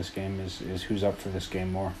into this game is who's up for this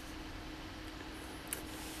game more.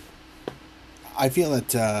 I feel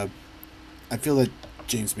that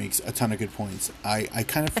James makes a ton of good points. I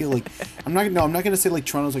kind of feel like I'm not going to say like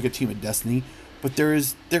Toronto's like a team of destiny, but there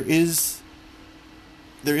is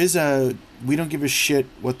there is a we don't give a shit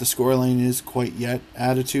what the scoreline is quite yet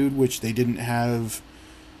attitude, which they didn't have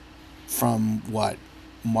from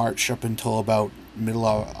March up until about middle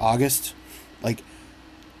of August. Like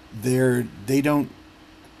they're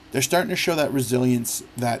starting to show that resilience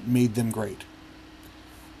that made them great.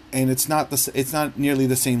 And it's not nearly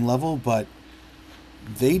the same level, but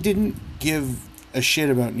they didn't give a shit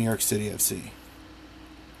about New York City FC.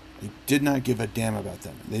 They did not give a damn about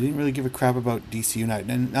them. They didn't really give a crap about DC United.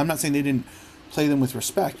 And I'm not saying they didn't play them with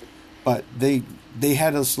respect, but they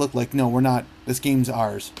had us look like, no, we're not. This game's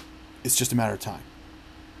ours. It's just a matter of time.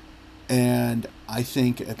 And I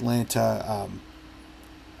think Atlanta.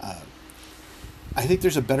 I think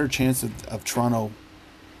there's a better chance of Toronto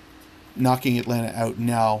knocking Atlanta out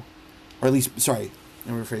now, or at least, sorry,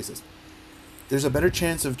 let me rephrase this. There's a better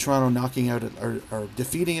chance of Toronto knocking out or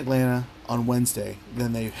defeating Atlanta on Wednesday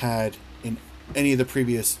than they've had in any of the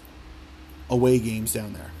previous away games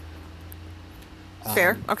down there.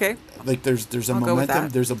 Fair. Okay. Like there's a I'll go with momentum,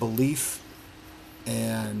 that. there's a belief,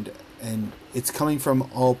 and it's coming from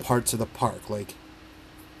all parts of the park. Like,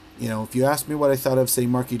 you know, if you ask me what I thought of, say,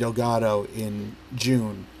 Marky Delgado in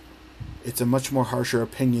June, it's a much more harsher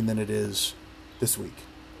opinion than it is this week.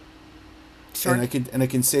 Sure. And I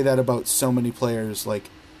can say that about so many players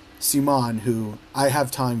like Simon, who I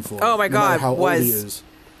have time for. Oh my no matter God, how old he was- is.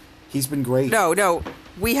 He's been great. No,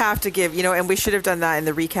 we have to give, and we should have done that in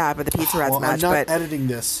the recap of the Pizza Rats well, match. I'm not but editing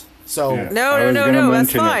this, so Yeah. no, I was gonna that's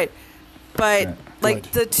mention it. fine. But Yeah. like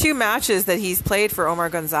Good. the two matches that he's played for Omar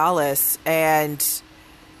Gonzalez and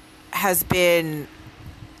has been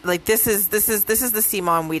like this is the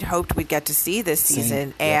Simon we'd hoped we'd get to see this Same.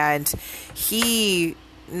 season, Yeah. and he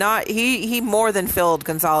more than filled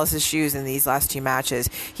Gonzalez's shoes in these last two matches.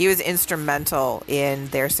 He was instrumental in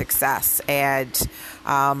their success, and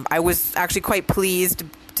I was actually quite pleased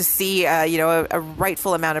to see a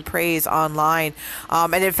rightful amount of praise online,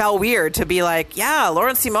 and it felt weird to be like, yeah,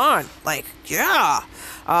 Laurent Simon, like, yeah,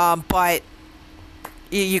 but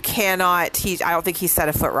you cannot. I don't think he set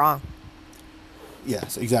a foot wrong.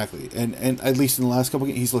 yes, exactly. And at least in the last couple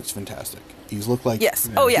games, he's looked fantastic. He's looked like Yes.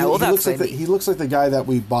 Oh yeah. Well, he that's looks like what I the, mean. he looks like the guy that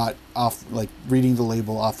we bought off, like reading the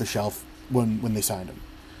label off the shelf when they signed him.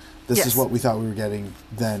 This Yes. is what we thought we were getting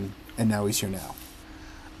then, and now he's here now.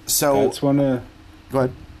 So That's one of. go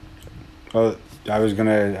ahead. Oh, I was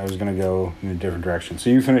gonna go in a different direction. So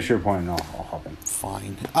you finish your point, and I'll hop in.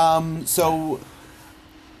 Fine. I'm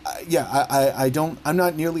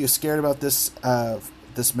not nearly as scared about this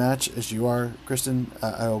this match as you are, Kristen.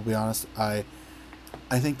 I will be honest. I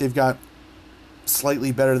think they've got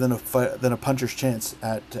slightly better than a puncher's chance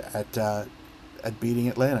at beating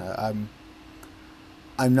Atlanta.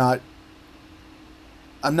 I'm not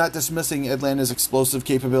dismissing Atlanta's explosive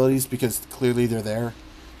capabilities because clearly they're there.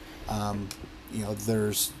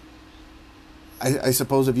 There's. I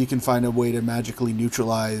suppose if you can find a way to magically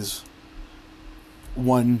neutralize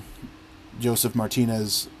one Joseph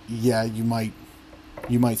Martinez, yeah, you might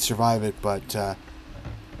survive it, but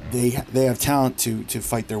they have talent to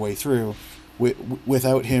fight their way through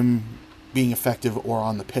without him being effective or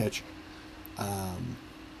on the pitch. I'm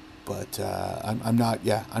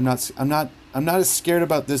not as scared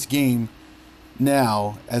about this game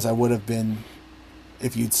now as I would have been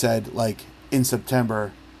if you'd said, like, in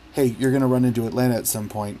September, hey, you're going to run into Atlanta at some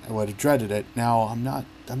point. I would have dreaded it. Now I'm not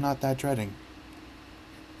that dreading.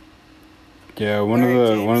 Yeah, All right,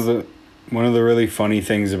 James. one of the really funny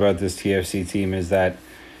things about this TFC team is that,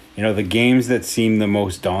 the games that seem the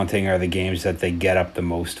most daunting are the games that they get up the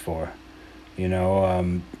most for.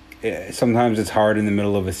 Sometimes it's hard in the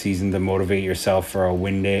middle of a season to motivate yourself for a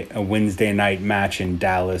Wednesday night match in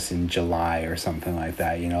Dallas in July or something like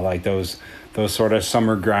that. Like those sort of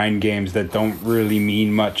summer grind games that don't really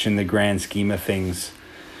mean much in the grand scheme of things.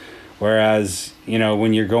 Whereas,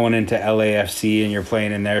 when you're going into LAFC and you're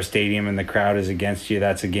playing in their stadium and the crowd is against you,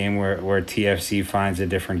 that's a game where TFC finds a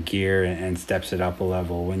different gear and steps it up a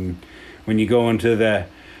level. When you go into the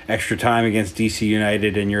extra time against DC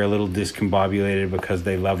United and you're a little discombobulated because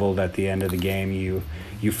they leveled at the end of the game,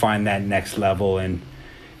 you find that next level. And,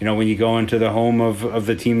 when you go into the home of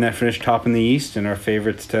the team that finished top in the East and are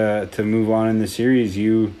favorites to move on in the series,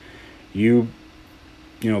 you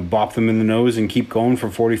bop them in the nose and keep going for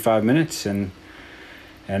 45 minutes. And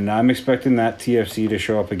I'm expecting that TFC to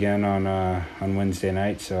show up again on Wednesday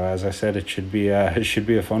night. So as I said, it should be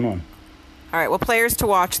a fun one. All right. Well, players to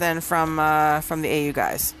watch then from the AU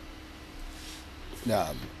guys.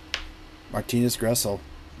 Martinez Gressel,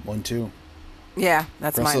 1-2. Yeah,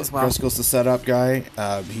 that's mine as well. Gressel's the setup guy.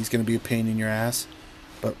 He's going to be a pain in your ass,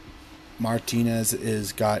 but Martinez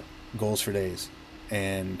is got goals for days,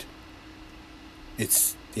 and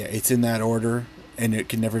it's in that order, and it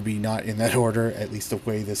can never be not in that order. At least the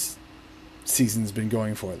way this season's been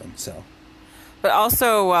going for them. So, But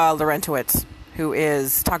also Laurentowicz, who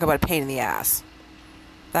is, talk about a pain in the ass.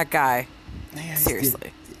 That guy, yeah,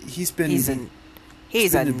 seriously, he's been he's been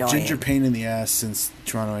a annoying. ginger pain in the ass since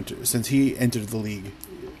since he entered the league.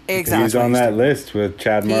 Exactly. He's on that list with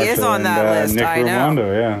Chad He Marshall is on and that list, Nick I know.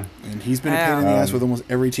 Raimondo, yeah. And he's been a Yeah. pain in the ass with almost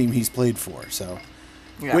every team he's played for. So,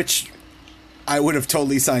 Yeah. which I would have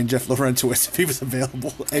totally signed Jeff Laurentowicz if he was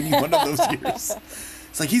available any one of those years.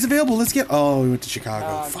 It's like, he's available. Let's get. Oh, he went to Chicago.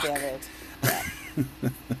 Oh, Fuck. damn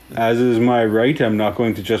it. As is my right, I'm not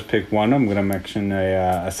going to just pick one. I'm going to mention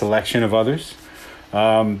a selection of others.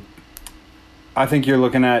 I think you're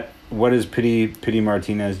looking at what does Pity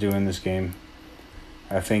Martinez do in this game.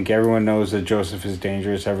 I think everyone knows that Joseph is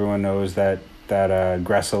dangerous. Everyone knows that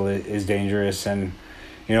Gressel is dangerous. And,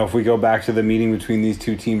 you know, if we go back to the meeting between these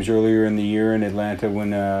two teams earlier in the year in Atlanta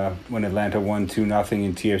when Atlanta won 2-0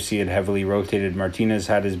 and TFC had heavily rotated, Martinez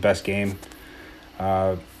had his best game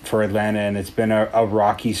for Atlanta, and it's been a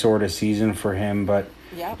rocky sort of season for him. But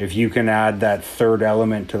Yeah. if you can add that third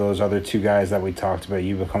element to those other two guys that we talked about,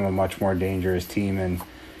 you become a much more dangerous team. And,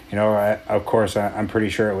 you know, of course, I'm pretty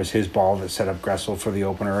sure it was his ball that set up Gressel for the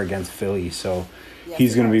opener against Philly. So Yes,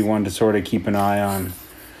 he's it going to be was. one to sort of keep an eye on.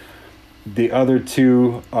 The other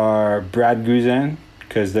two are Brad Guzan,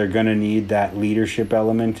 because they're going to need that leadership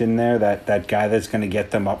element in there, that guy that's going to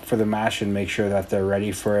get them up for the match and make sure that they're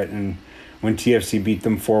ready for it. And when TFC beat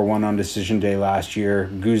them 4-1 on decision day last year,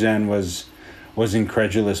 Guzan was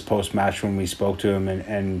incredulous post-match when we spoke to him,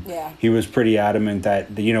 and Yeah. he was pretty adamant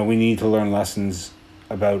that, you know, we need to learn lessons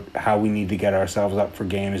about how we need to get ourselves up for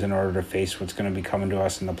games in order to face what's going to be coming to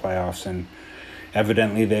us in the playoffs. And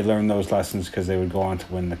evidently they learned those lessons because they would go on to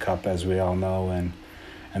win the cup, as we all know.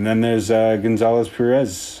 And then there's Gonzalez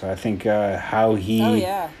Perez. I think how he Oh,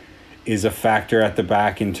 yeah. is a factor at the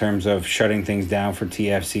back in terms of shutting things down for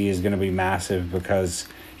TFC is going to be massive, because,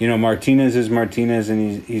 you know, Martinez is Martinez,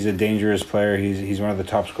 and he's a dangerous player. He's one of the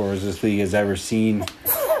top scorers this league has ever seen.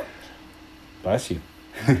 Bless you.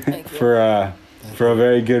 Thank you. For a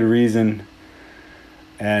very good reason.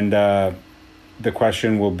 And the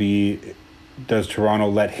question will be, does Toronto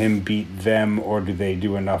let him beat them, or do they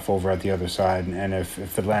do enough over at the other side? And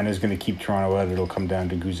if Atlanta is going to keep Toronto out, it'll come down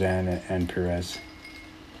to Guzan and Perez.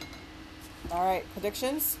 All right,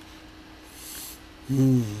 predictions?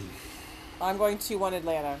 I'm going 2-1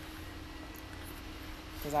 Atlanta.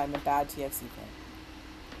 Because I'm a bad TFC fan.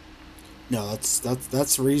 No,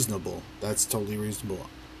 that's reasonable. That's totally reasonable.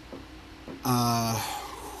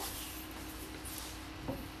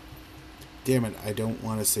 Damn it! I don't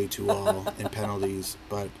want to say 2-all in penalties,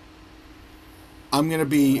 but I'm gonna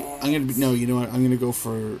be. No, you know what? I'm gonna go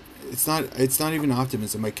for. It's not even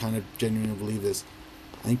optimism. I kind of genuinely believe this.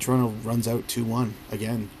 I think Toronto runs out 2-1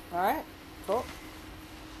 again. All right, cool.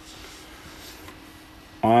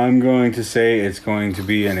 I'm going to say it's going to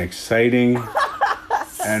be an exciting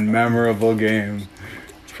and memorable game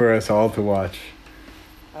for us all to watch.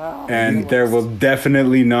 Oh, And there will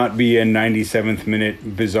definitely not be a 97th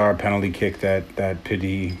minute bizarre penalty kick that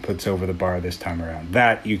Pity puts over the bar this time around.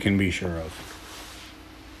 That you can be sure of.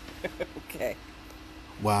 okay.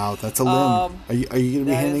 Wow, that's a limb. Are you going to be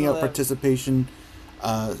that handing is a out limb. participation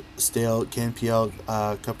stale CanPL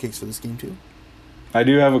cupcakes for this game too? I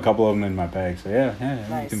do have a couple of them in my bag, so yeah, we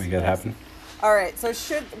Nice, can make that nice. happen. All right, so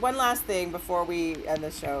one last thing before we end the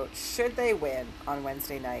show. Should they win on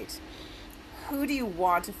Wednesday night, who do you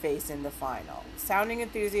want to face in the final? Sounding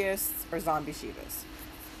Enthusiasts or Zombie Shivas?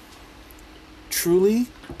 Truly,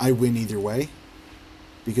 I win either way,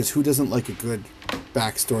 because who doesn't like a good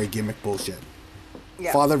backstory gimmick bullshit?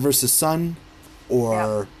 Yeah. Father versus son,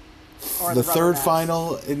 or Or the rubber third match.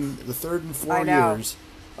 final in the third and 4 I know. years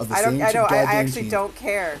of the I same don't. I know. I goddamn actually team. don't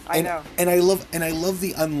care. I and, know. and I love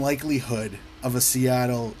the unlikelihood of a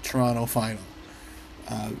Seattle Toronto final.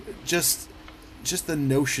 Just the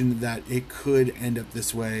notion that it could end up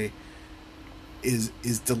this way is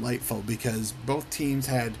delightful, because both teams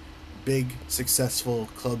had big successful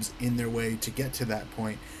clubs in their way to get to that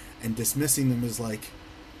point, and dismissing them is like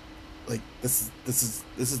this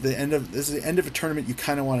is the end of a tournament you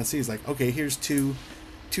kind of want to see. It's like, okay, here's two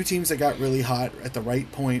teams that got really hot at the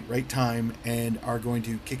right point, right time, and are going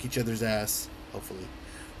to kick each other's ass, hopefully,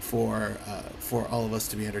 for all of us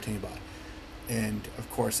to be entertained by. And of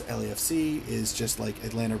course, LAFC is just like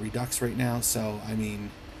Atlanta Redux right now. So I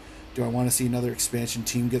mean, do I want to see another expansion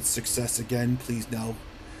team get success again? Please no.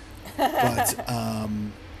 But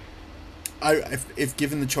if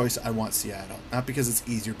given the choice, I want Seattle, not because it's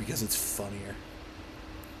easier, because it's funnier.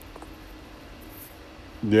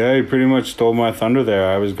 Yeah, you pretty much stole my thunder there.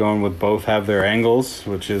 I was going with both have their angles,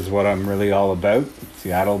 which is what I'm really all about.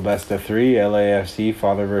 Seattle best of 3, LAFC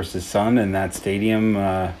father versus son, and that stadium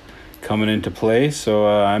coming into play. So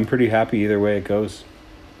I'm pretty happy either way it goes.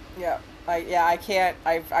 Yeah, I can't.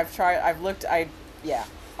 I've tried. I've looked.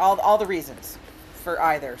 All the reasons for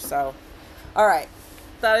either. So, all right,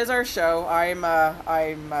 that is our show. I'm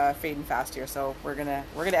fading fast here, so we're gonna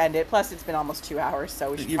end it. Plus, it's been almost 2 hours,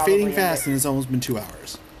 so we should. You're probably fading end fast, it. and it's almost been 2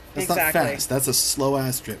 hours. That's Exactly. not fast. That's a slow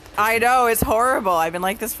ass trip. I know, it's horrible. I've been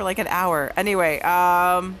like this for like an hour. Anyway,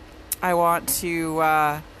 I want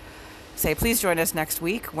to say please join us next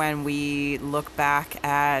week when we look back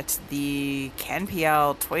at the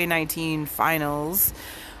CanPL 2019 finals.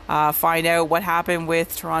 Find out what happened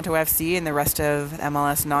with Toronto FC and the rest of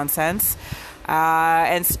MLS nonsense.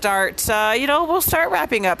 And start, we'll start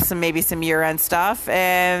wrapping up some year-end stuff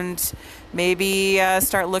and maybe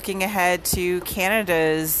start looking ahead to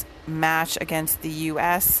Canada's match against the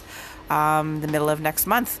U.S. The middle of next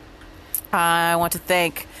month. I want to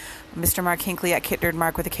thank Mr. Mark Hinkley at Kit Nerd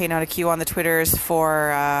Mark with a K, not a Q on the Twitters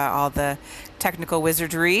for all the technical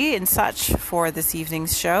wizardry and such for this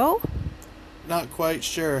evening's show. Not quite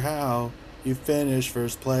sure how you finish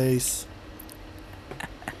first place.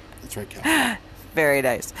 That's right, Cal. Very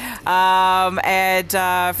nice. And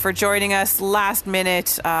for joining us last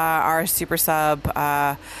minute, our super sub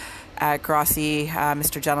at Grossi,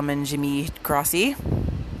 Mr. Gentleman Jimmy Grossi.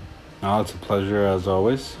 Oh, it's a pleasure as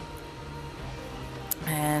always.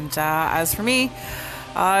 And as for me,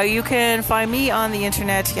 you can find me on the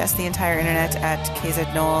internet, yes, the entire internet, at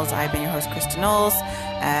KZ Knowles. I've been your host, Krista Knowles.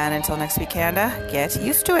 And until next week, Canada, get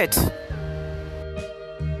used to it.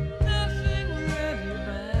 Nothing really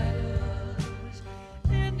matters.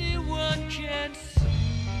 Anyone can see.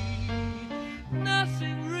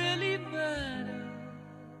 Nothing really matters.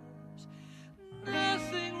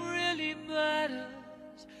 Nothing really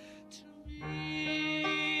matters to me.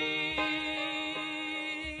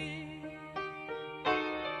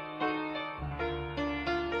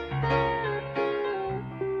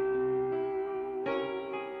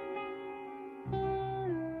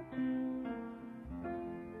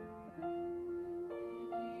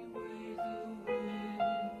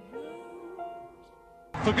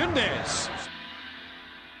 For goodness.